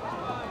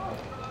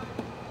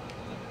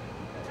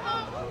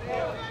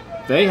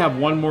 They have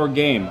one more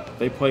game.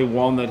 They play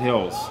Walnut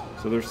Hills,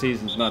 so their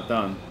season's not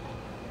done.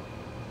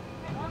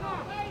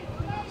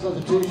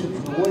 Substitution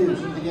for the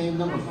Warriors in the game,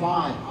 number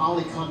 5,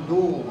 Ali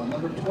Kandul, and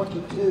number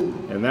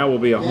 22. And that will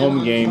be a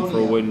home game for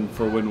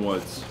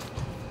Winwoods.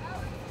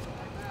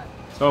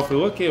 So if we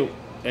look at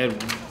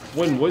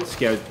Winwood's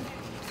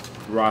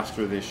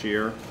roster this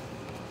year,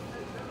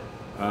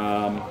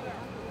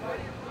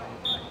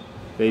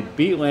 they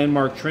beat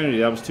Landmark Trinity.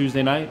 That was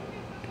Tuesday night.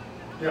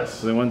 Yes.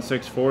 So they won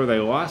 6-4. They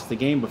lost the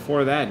game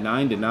before that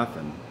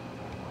 9-0.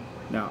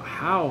 Now,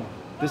 how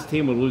this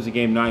team would lose a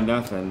game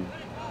 9-0?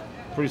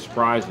 Pretty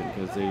surprising,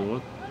 because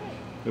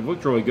they've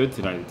looked really good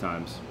tonight at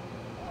times.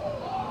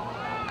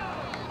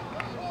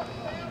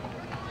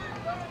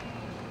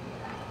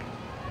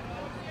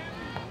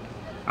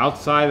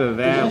 Outside of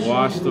that,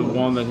 lost to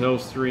Walnut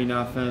Hills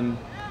 3-0.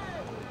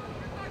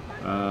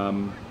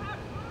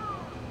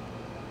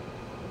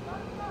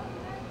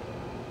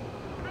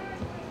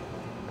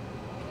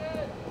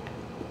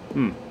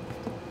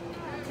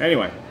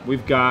 Anyway,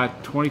 we've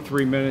got 24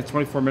 minutes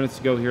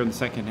to go here in the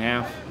second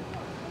half.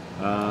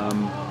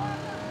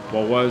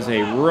 What was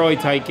a really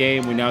tight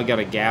game, we now got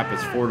a gap.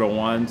 It's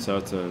 4-1, so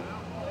it's a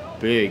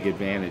big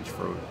advantage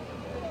for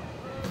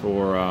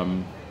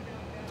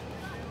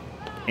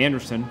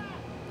Anderson.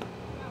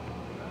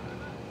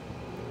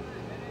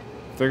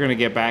 If they're going to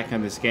get back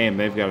in this game,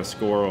 they've got to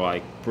score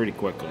like pretty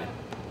quickly.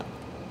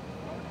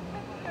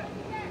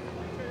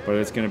 But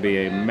it's going to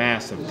be a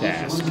massive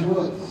task.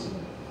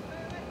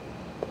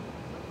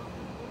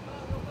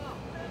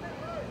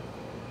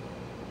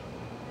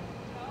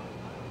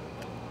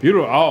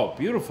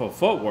 Beautiful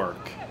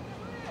footwork.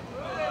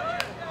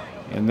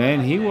 And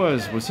then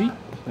was he? I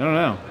don't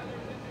know.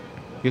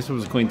 I guess it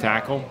was a clean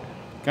tackle.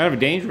 Kind of a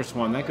dangerous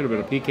one. That could have been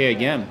a PK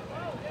again.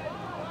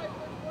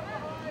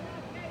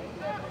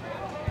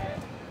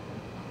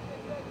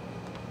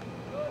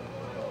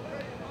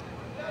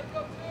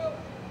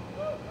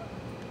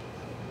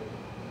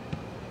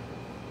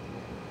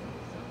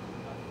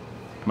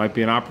 Might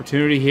be an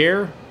opportunity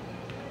here.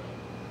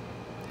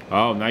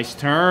 Oh, nice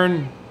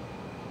turn.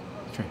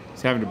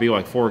 He's having to be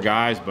like 4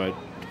 guys, but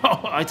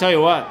I tell you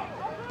what,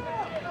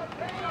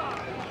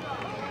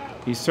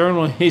 he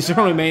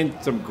certainly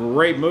made some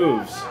great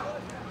moves.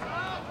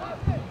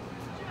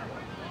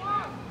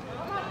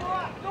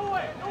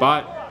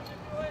 But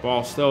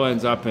ball still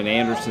ends up in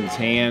Anderson's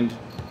hand,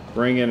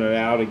 bringing it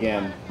out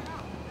again.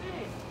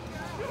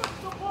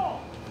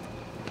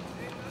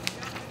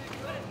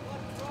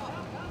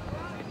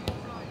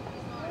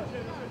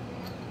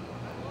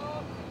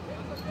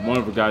 One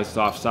of the guys is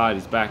offside.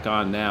 He's back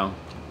on now.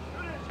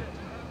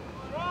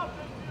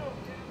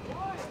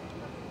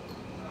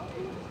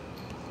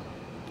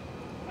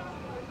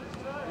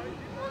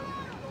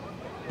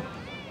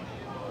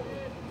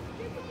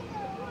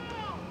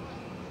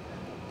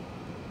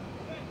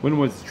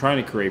 Winwood's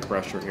trying to create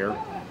pressure here.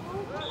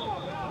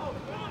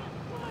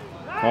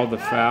 Called the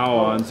foul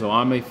on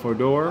Zalame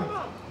Fodor.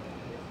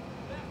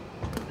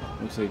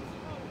 Looks like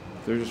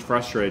they're just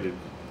frustrated.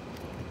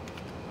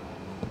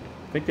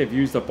 I think they've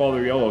used up all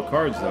their yellow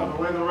cards, though.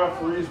 The way the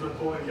referee's been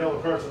pulling yellow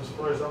cards, I'm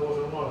surprised that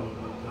wasn't one of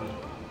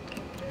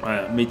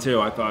them. Me too.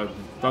 I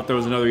thought there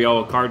was another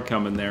yellow card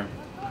coming there.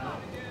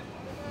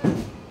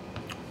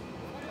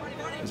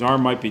 His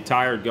arm might be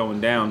tired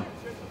going down.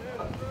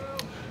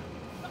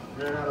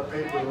 Ran out of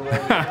paper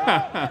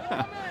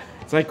already.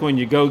 It's like when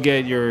you go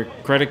get your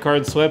credit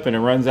card slip and it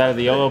runs out of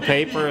the yellow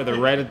paper, the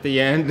red at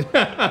the end.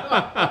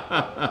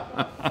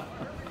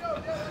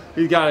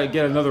 He's got to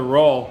get another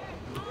roll.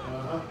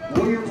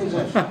 Warrior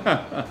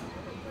possession.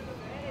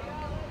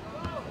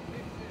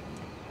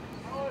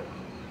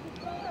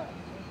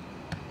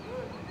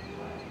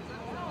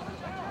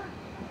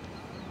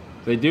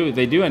 They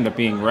do end up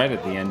being red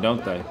at the end,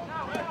 don't they?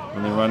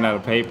 When they run out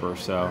of paper,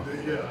 so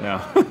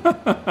yeah.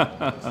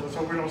 Let's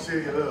hope we don't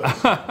see any of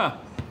those.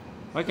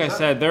 Like I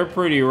said, they're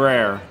pretty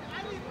rare.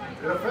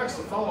 It affects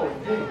the following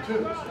game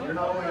too. So you're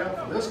not only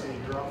out for this game,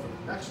 you're out for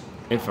the next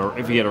one.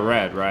 If you get a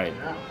red, right?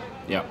 Yeah.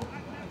 Yep.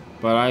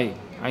 But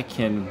I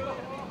can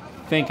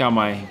think on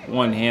my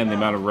one hand the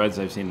amount of reds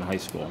I've seen in high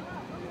school.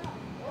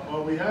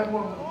 Well, we had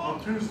one on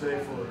Tuesday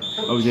for a coach.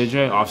 Oh, did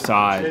you?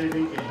 Offside. JV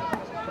game.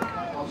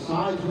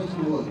 Offside,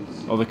 Winton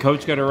Woods. Oh, the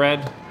coach got a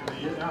red?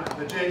 The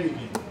JV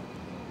game.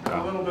 Got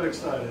a little bit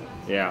excited.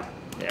 Yeah,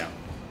 yeah.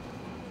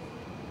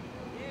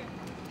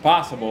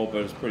 Possible,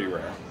 but it's pretty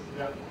rare.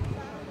 Yeah.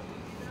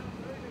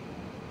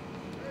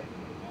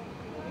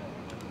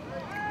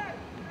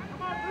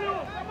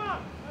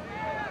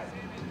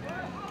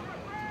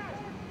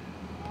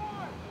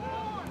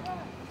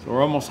 So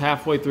we're almost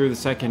halfway through the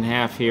second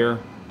half here.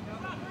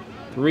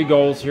 3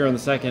 goals here in the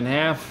second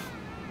half.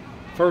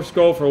 First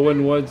goal for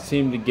Winton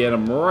seemed to get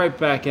them right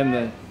back in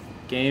the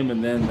game,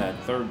 and then that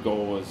third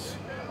goal was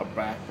a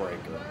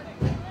backbreaker.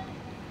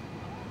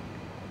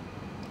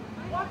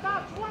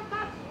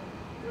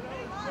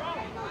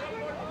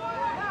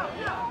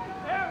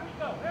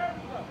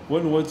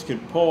 Winton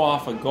could pull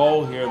off a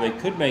goal here. They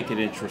could make it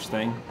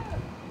interesting.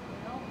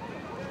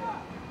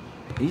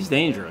 He's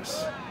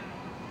dangerous.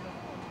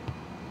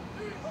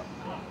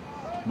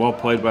 Well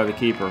played by the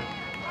keeper.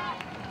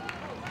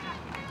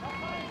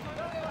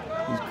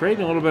 He's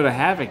creating a little bit of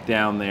havoc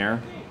down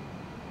there.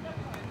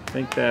 I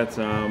think that's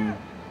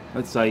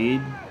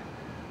Saeed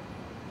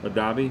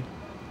Adabi.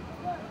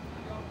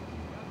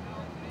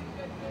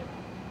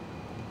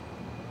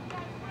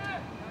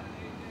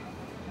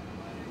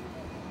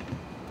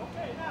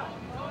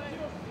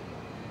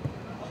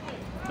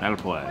 That'll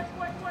play.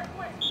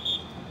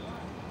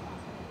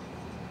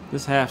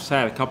 This half's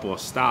had a couple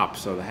of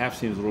stops, so the half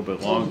seems a little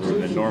bit longer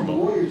than normal.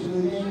 Warriors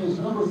in the game is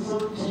number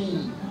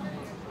 13.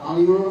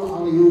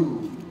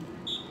 Aliou.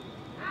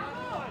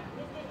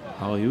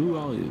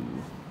 Aliou.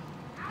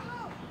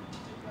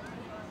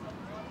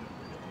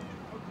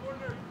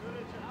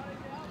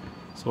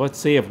 So let's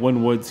see if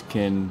Winton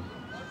can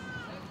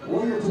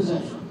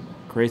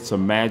create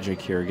some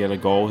magic here, get a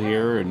goal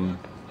here, and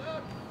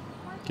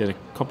get a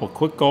couple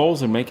quick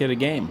goals and make it a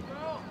game.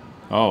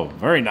 Oh,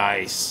 very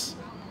nice.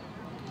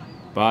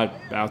 But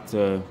out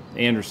to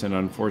Anderson,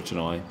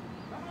 unfortunately.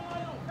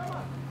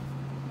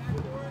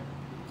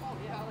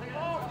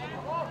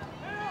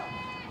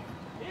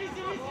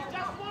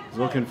 He's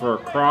looking for a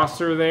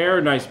crosser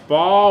there. Nice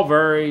ball,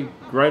 very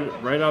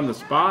right on the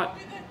spot.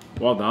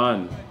 Well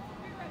done.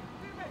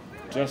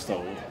 Just a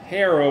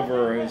hair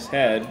over his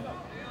head.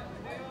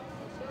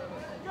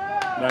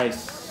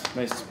 Nice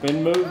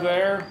spin move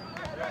there.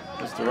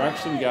 This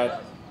direction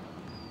got.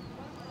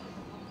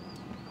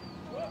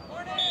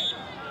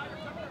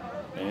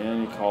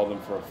 And he called him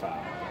for a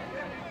foul.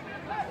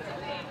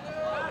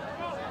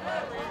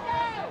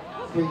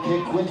 Free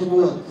kick, Winton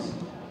Woods.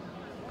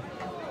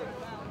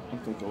 I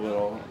think a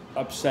little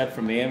upset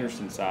from the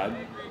Anderson side.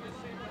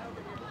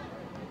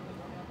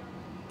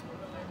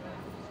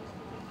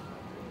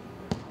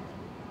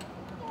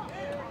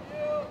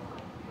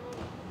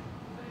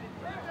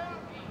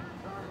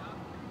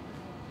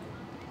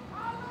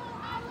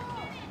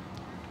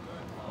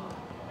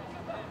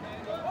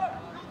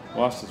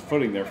 Lost his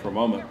footing there for a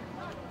moment.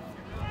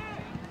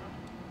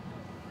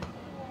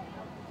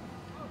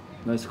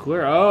 Nice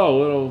clear.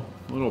 Oh,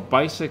 little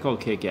bicycle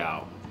kick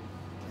out.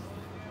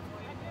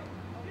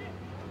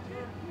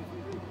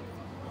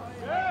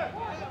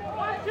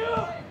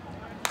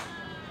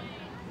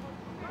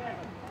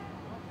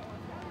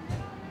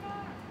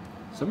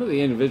 Some of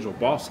the individual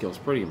ball skills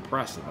pretty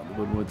impressive on the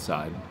Winton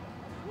side.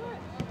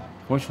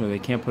 Fortunately,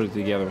 they can't put it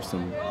together with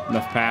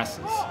enough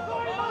passes.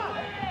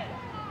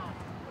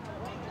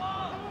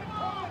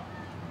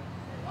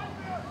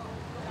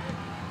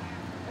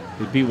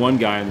 They beat one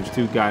guy and there's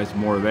 2 guys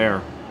more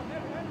there.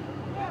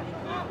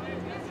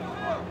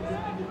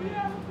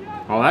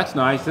 Oh, that's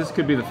nice. This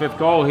could be the 5th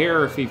goal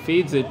here if he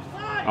feeds it.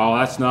 Oh,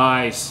 that's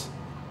nice.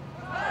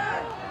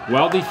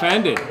 Well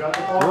defended.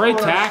 Great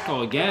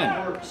tackle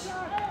again.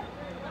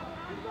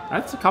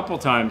 That's a couple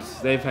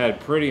times they've had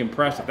pretty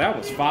impressive. That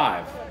was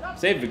 5.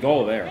 Saved the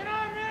goal there.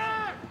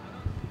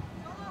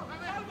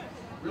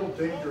 Real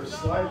dangerous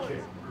slide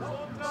kick.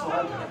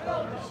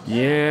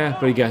 Yeah,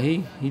 but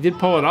he did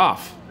pull it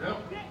off. Yep.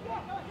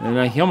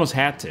 And he almost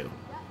had to. If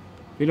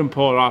he didn't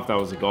pull it off, that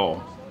was a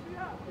goal.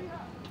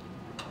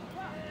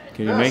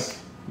 Can you make...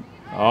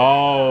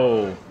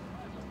 Oh.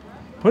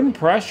 Putting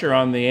pressure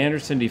on the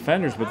Anderson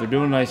defenders, but they're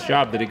doing a nice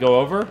job. Did it go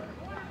over?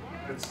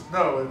 It's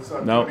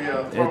No, be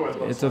a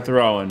throw-in. it's a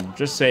throw-in.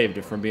 Just saved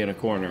it from being a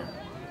corner.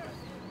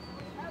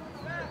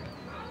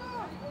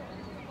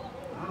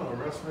 I don't know, the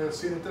rest may have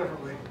seen it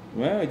differently.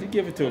 Well, I did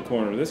give it to a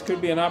corner. This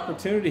could be an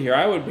opportunity here.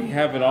 I would be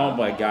having all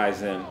my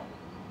guys in.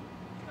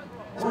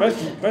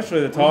 Especially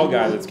the tall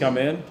guy that's come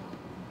in.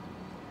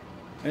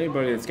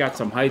 Anybody that's got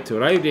some height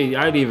to it.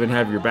 I'd even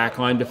have your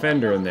backline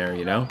defender in there,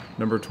 you know.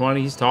 Number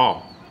 20, he's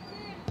tall.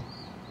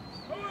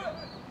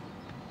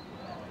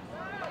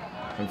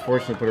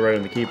 Unfortunately, put it right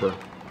on the keeper.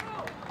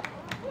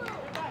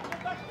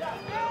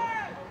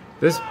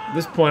 This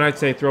point, I'd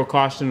say throw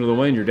caution to the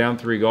wind. You're down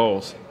 3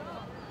 goals.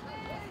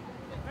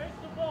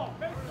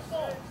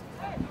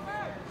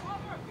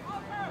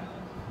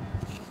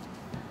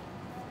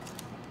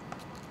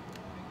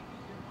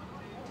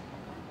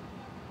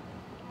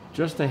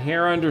 Just a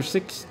hair under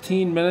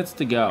 16 minutes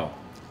to go.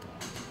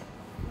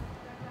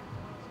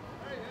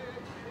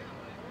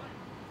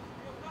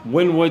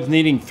 Winwood's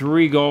needing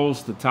 3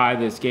 goals to tie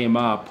this game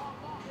up.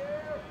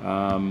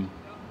 The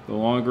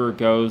longer it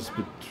goes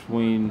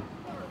between,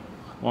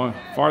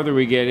 farther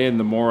we get in,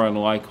 the more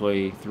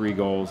unlikely 3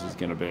 goals is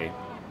going to be.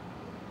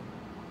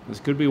 This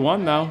could be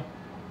 1 though.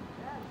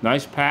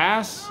 Nice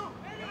pass.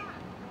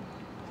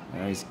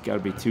 Yeah, he's got to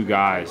be 2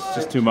 guys.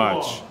 Just too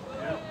much.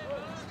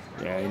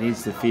 Yeah, he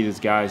needs to feed his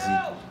guys.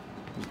 A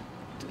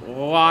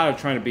lot of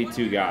trying to beat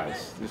 2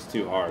 guys. This is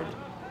too hard.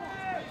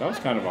 That was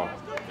kind of a...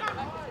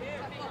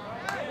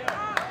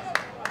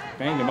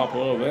 Banged him up a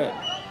little bit.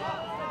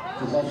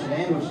 Possession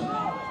Anderson.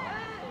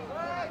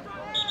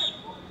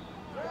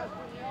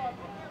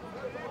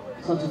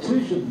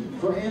 Substitution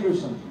for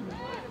Anderson.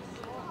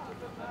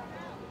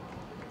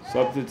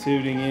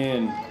 Substituting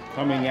in,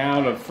 coming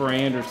out of for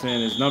Anderson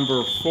is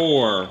number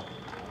 4.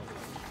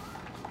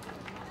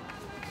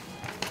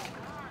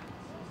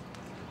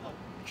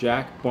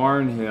 Jack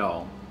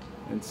Barnhill.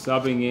 And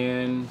subbing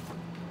in,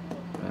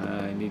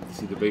 I need to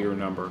see the bigger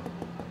number.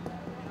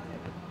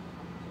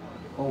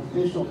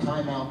 Official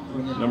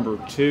timeout. Number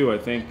 2, I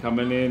think,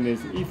 coming in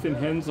is Ethan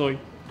Hensley.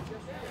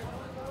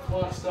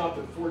 Clock stopped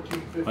at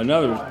 14:55.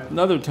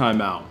 Another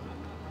timeout.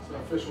 It's an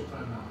official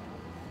timeout.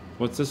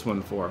 What's this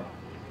one for?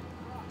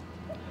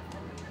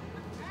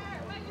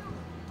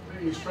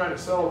 Maybe he's trying to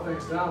settle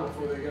things down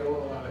before they get a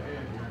little out of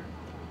hand here.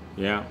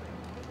 Yeah.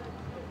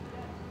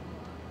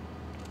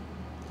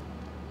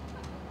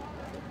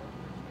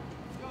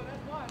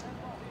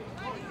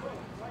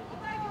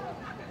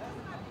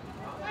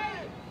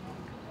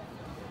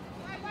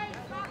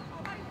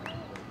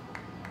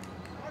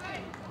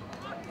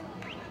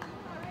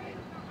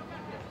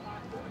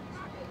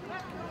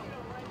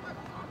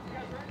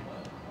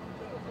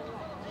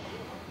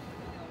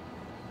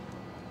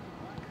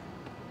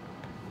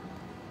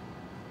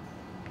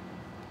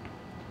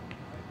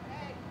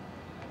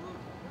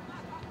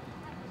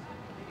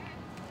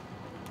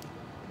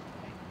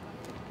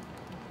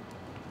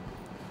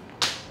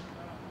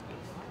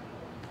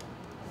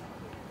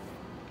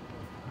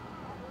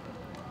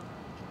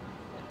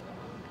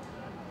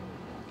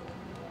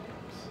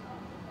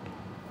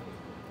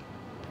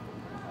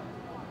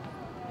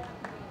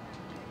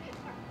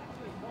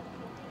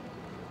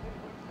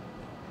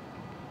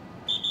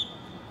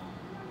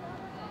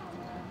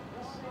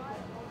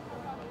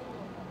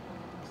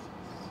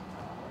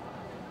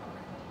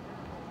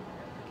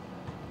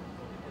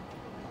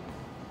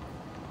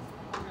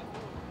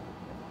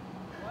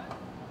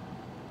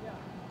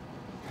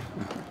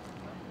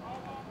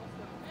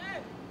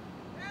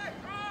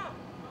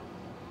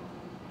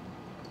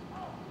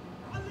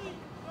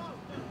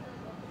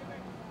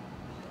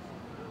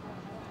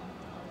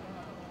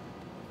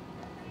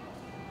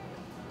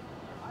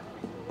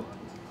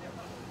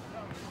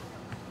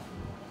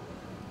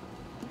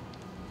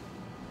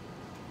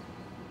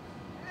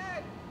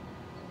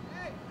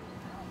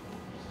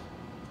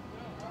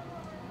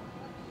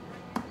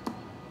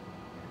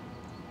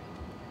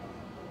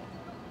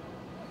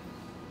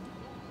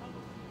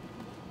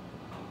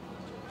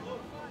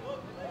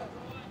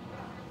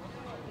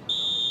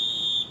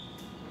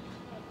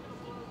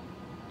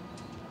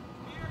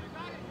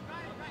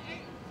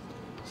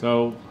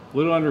 So, a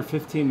little under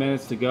 15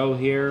 minutes to go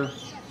here.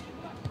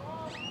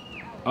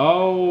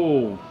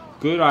 Oh,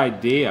 good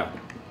idea.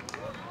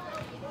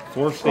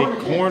 Forced a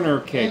corner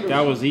kick.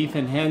 That was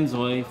Ethan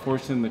Hensley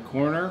forcing the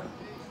corner.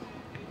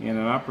 And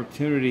an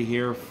opportunity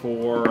here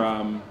for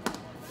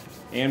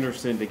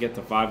Anderson to get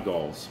to 5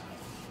 goals.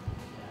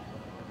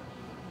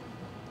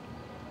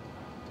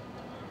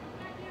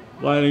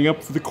 Lining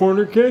up for the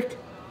corner kick.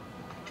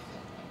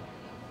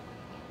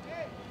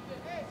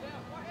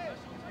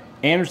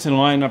 Anderson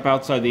lining up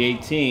outside the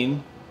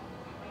 18.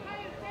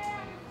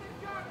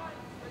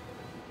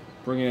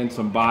 Bringing in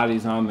some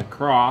bodies on the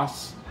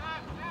cross.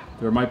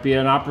 There might be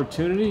an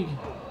opportunity.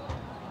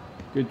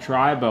 Good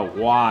try, but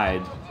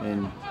wide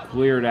and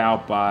cleared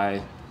out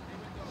by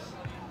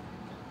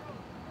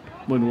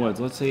Winwoods.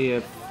 Let's see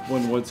if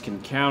Winwoods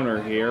can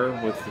counter here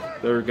with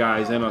their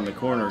guys in on the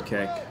corner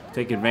kick.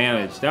 Take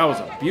advantage. That was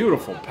a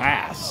beautiful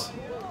pass.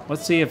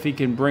 Let's see if he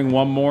can bring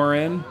one more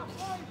in.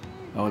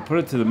 Oh, he put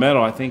it to the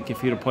middle. I think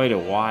if he'd have played it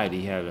wide,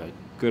 he had a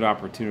good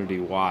opportunity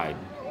wide.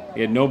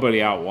 He had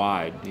nobody out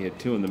wide. He had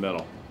two in the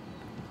middle.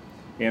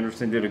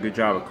 Anderson did a good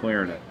job of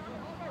clearing it.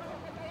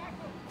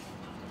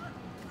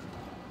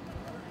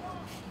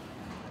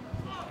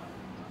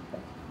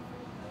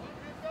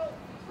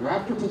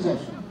 Raptor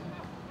possession.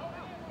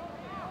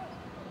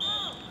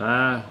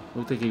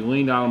 Looked like he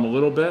leaned on him a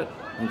little bit.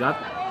 And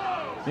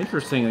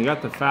interesting, they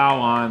got the foul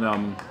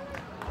on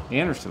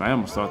Anderson. I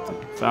almost thought the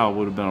foul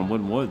would have been on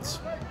Winwoods.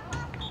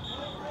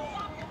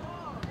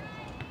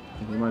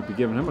 They might be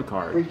giving him a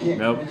card. Free kick,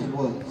 Nope. Winton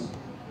Woods.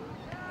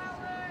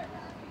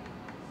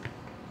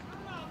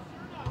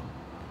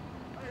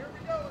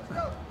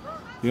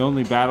 The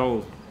only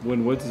battle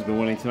Winwoods has been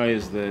winning tonight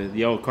is the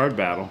yellow card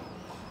battle.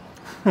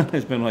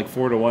 It's been like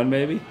 4-1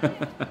 maybe.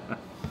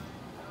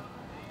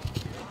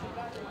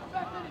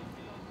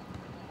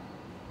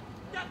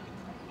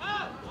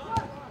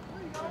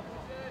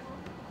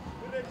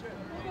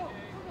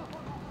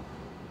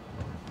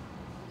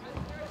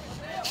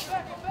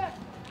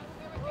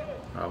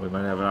 Oh, we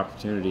might have an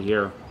opportunity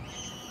here.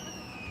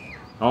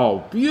 Oh,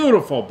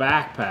 beautiful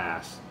back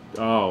pass.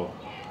 Oh.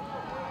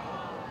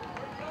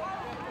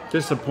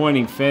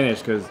 Disappointing finish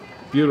because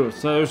beautiful.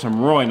 So there's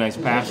some really nice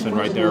passing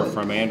right there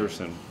from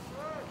Anderson.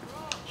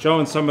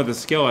 Showing some of the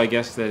skill, I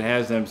guess, that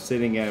has them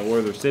sitting at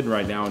where they're sitting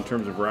right now in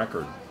terms of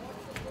record.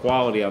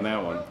 Quality on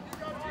that one.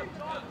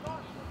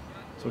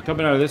 So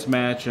coming out of this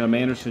match,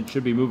 Anderson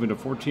should be moving to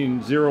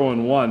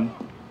 14-0-1.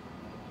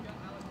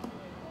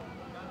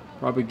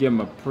 Probably give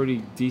him a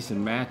pretty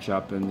decent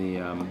matchup in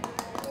the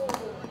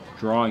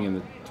drawing in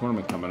the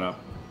tournament coming up.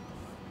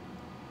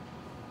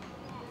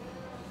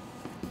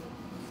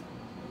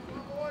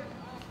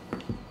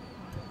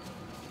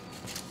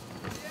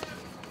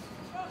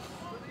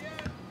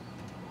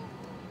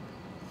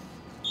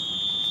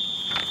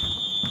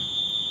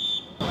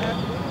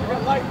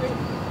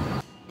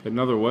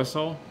 Another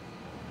whistle.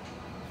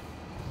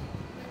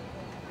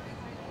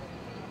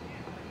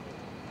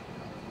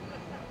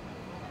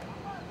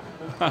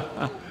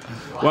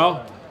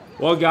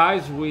 well,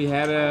 guys,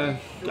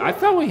 I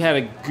thought we had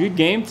a good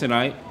game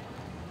tonight.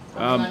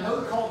 I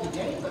know they called the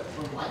game, but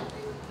for Lightning?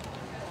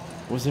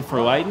 Was it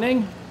for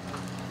Lightning?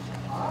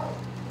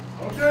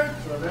 Okay.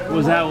 So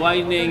Was that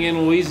Lightning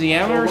in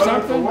Louisiana or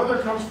something? The weather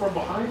comes from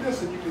behind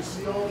us, and you can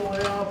see all the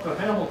way out to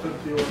Hamilton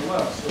to the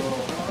left. So, I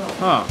don't know.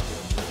 Huh.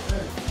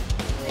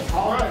 They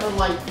called it for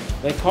Lightning.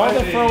 They called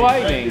it for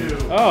Lightning.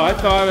 Thank you. Oh, I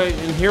thought it,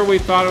 and here we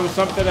thought it was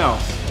something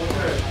else.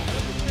 Okay.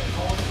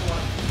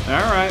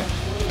 All right.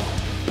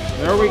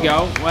 There we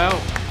go.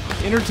 Well,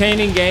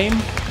 entertaining game.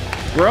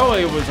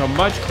 Really, it was a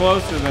much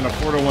closer than a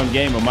 4-1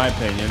 game, in my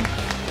opinion.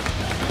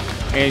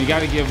 And you got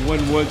to give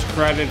Winwoods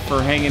credit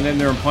for hanging in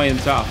there and playing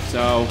tough.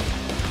 So,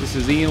 this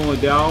is Ian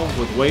Liddell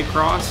with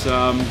Waycross.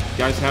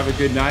 Guys, have a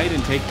good night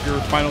and take your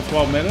final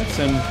 12 minutes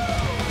and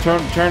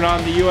turn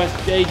on the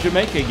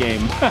USA-Jamaica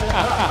game.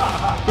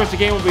 Of course, the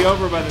game will be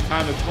over by the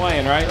time it's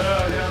playing, right?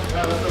 Yeah,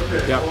 that's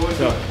okay. Yep. Well,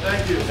 So,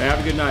 thank you. have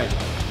a good night.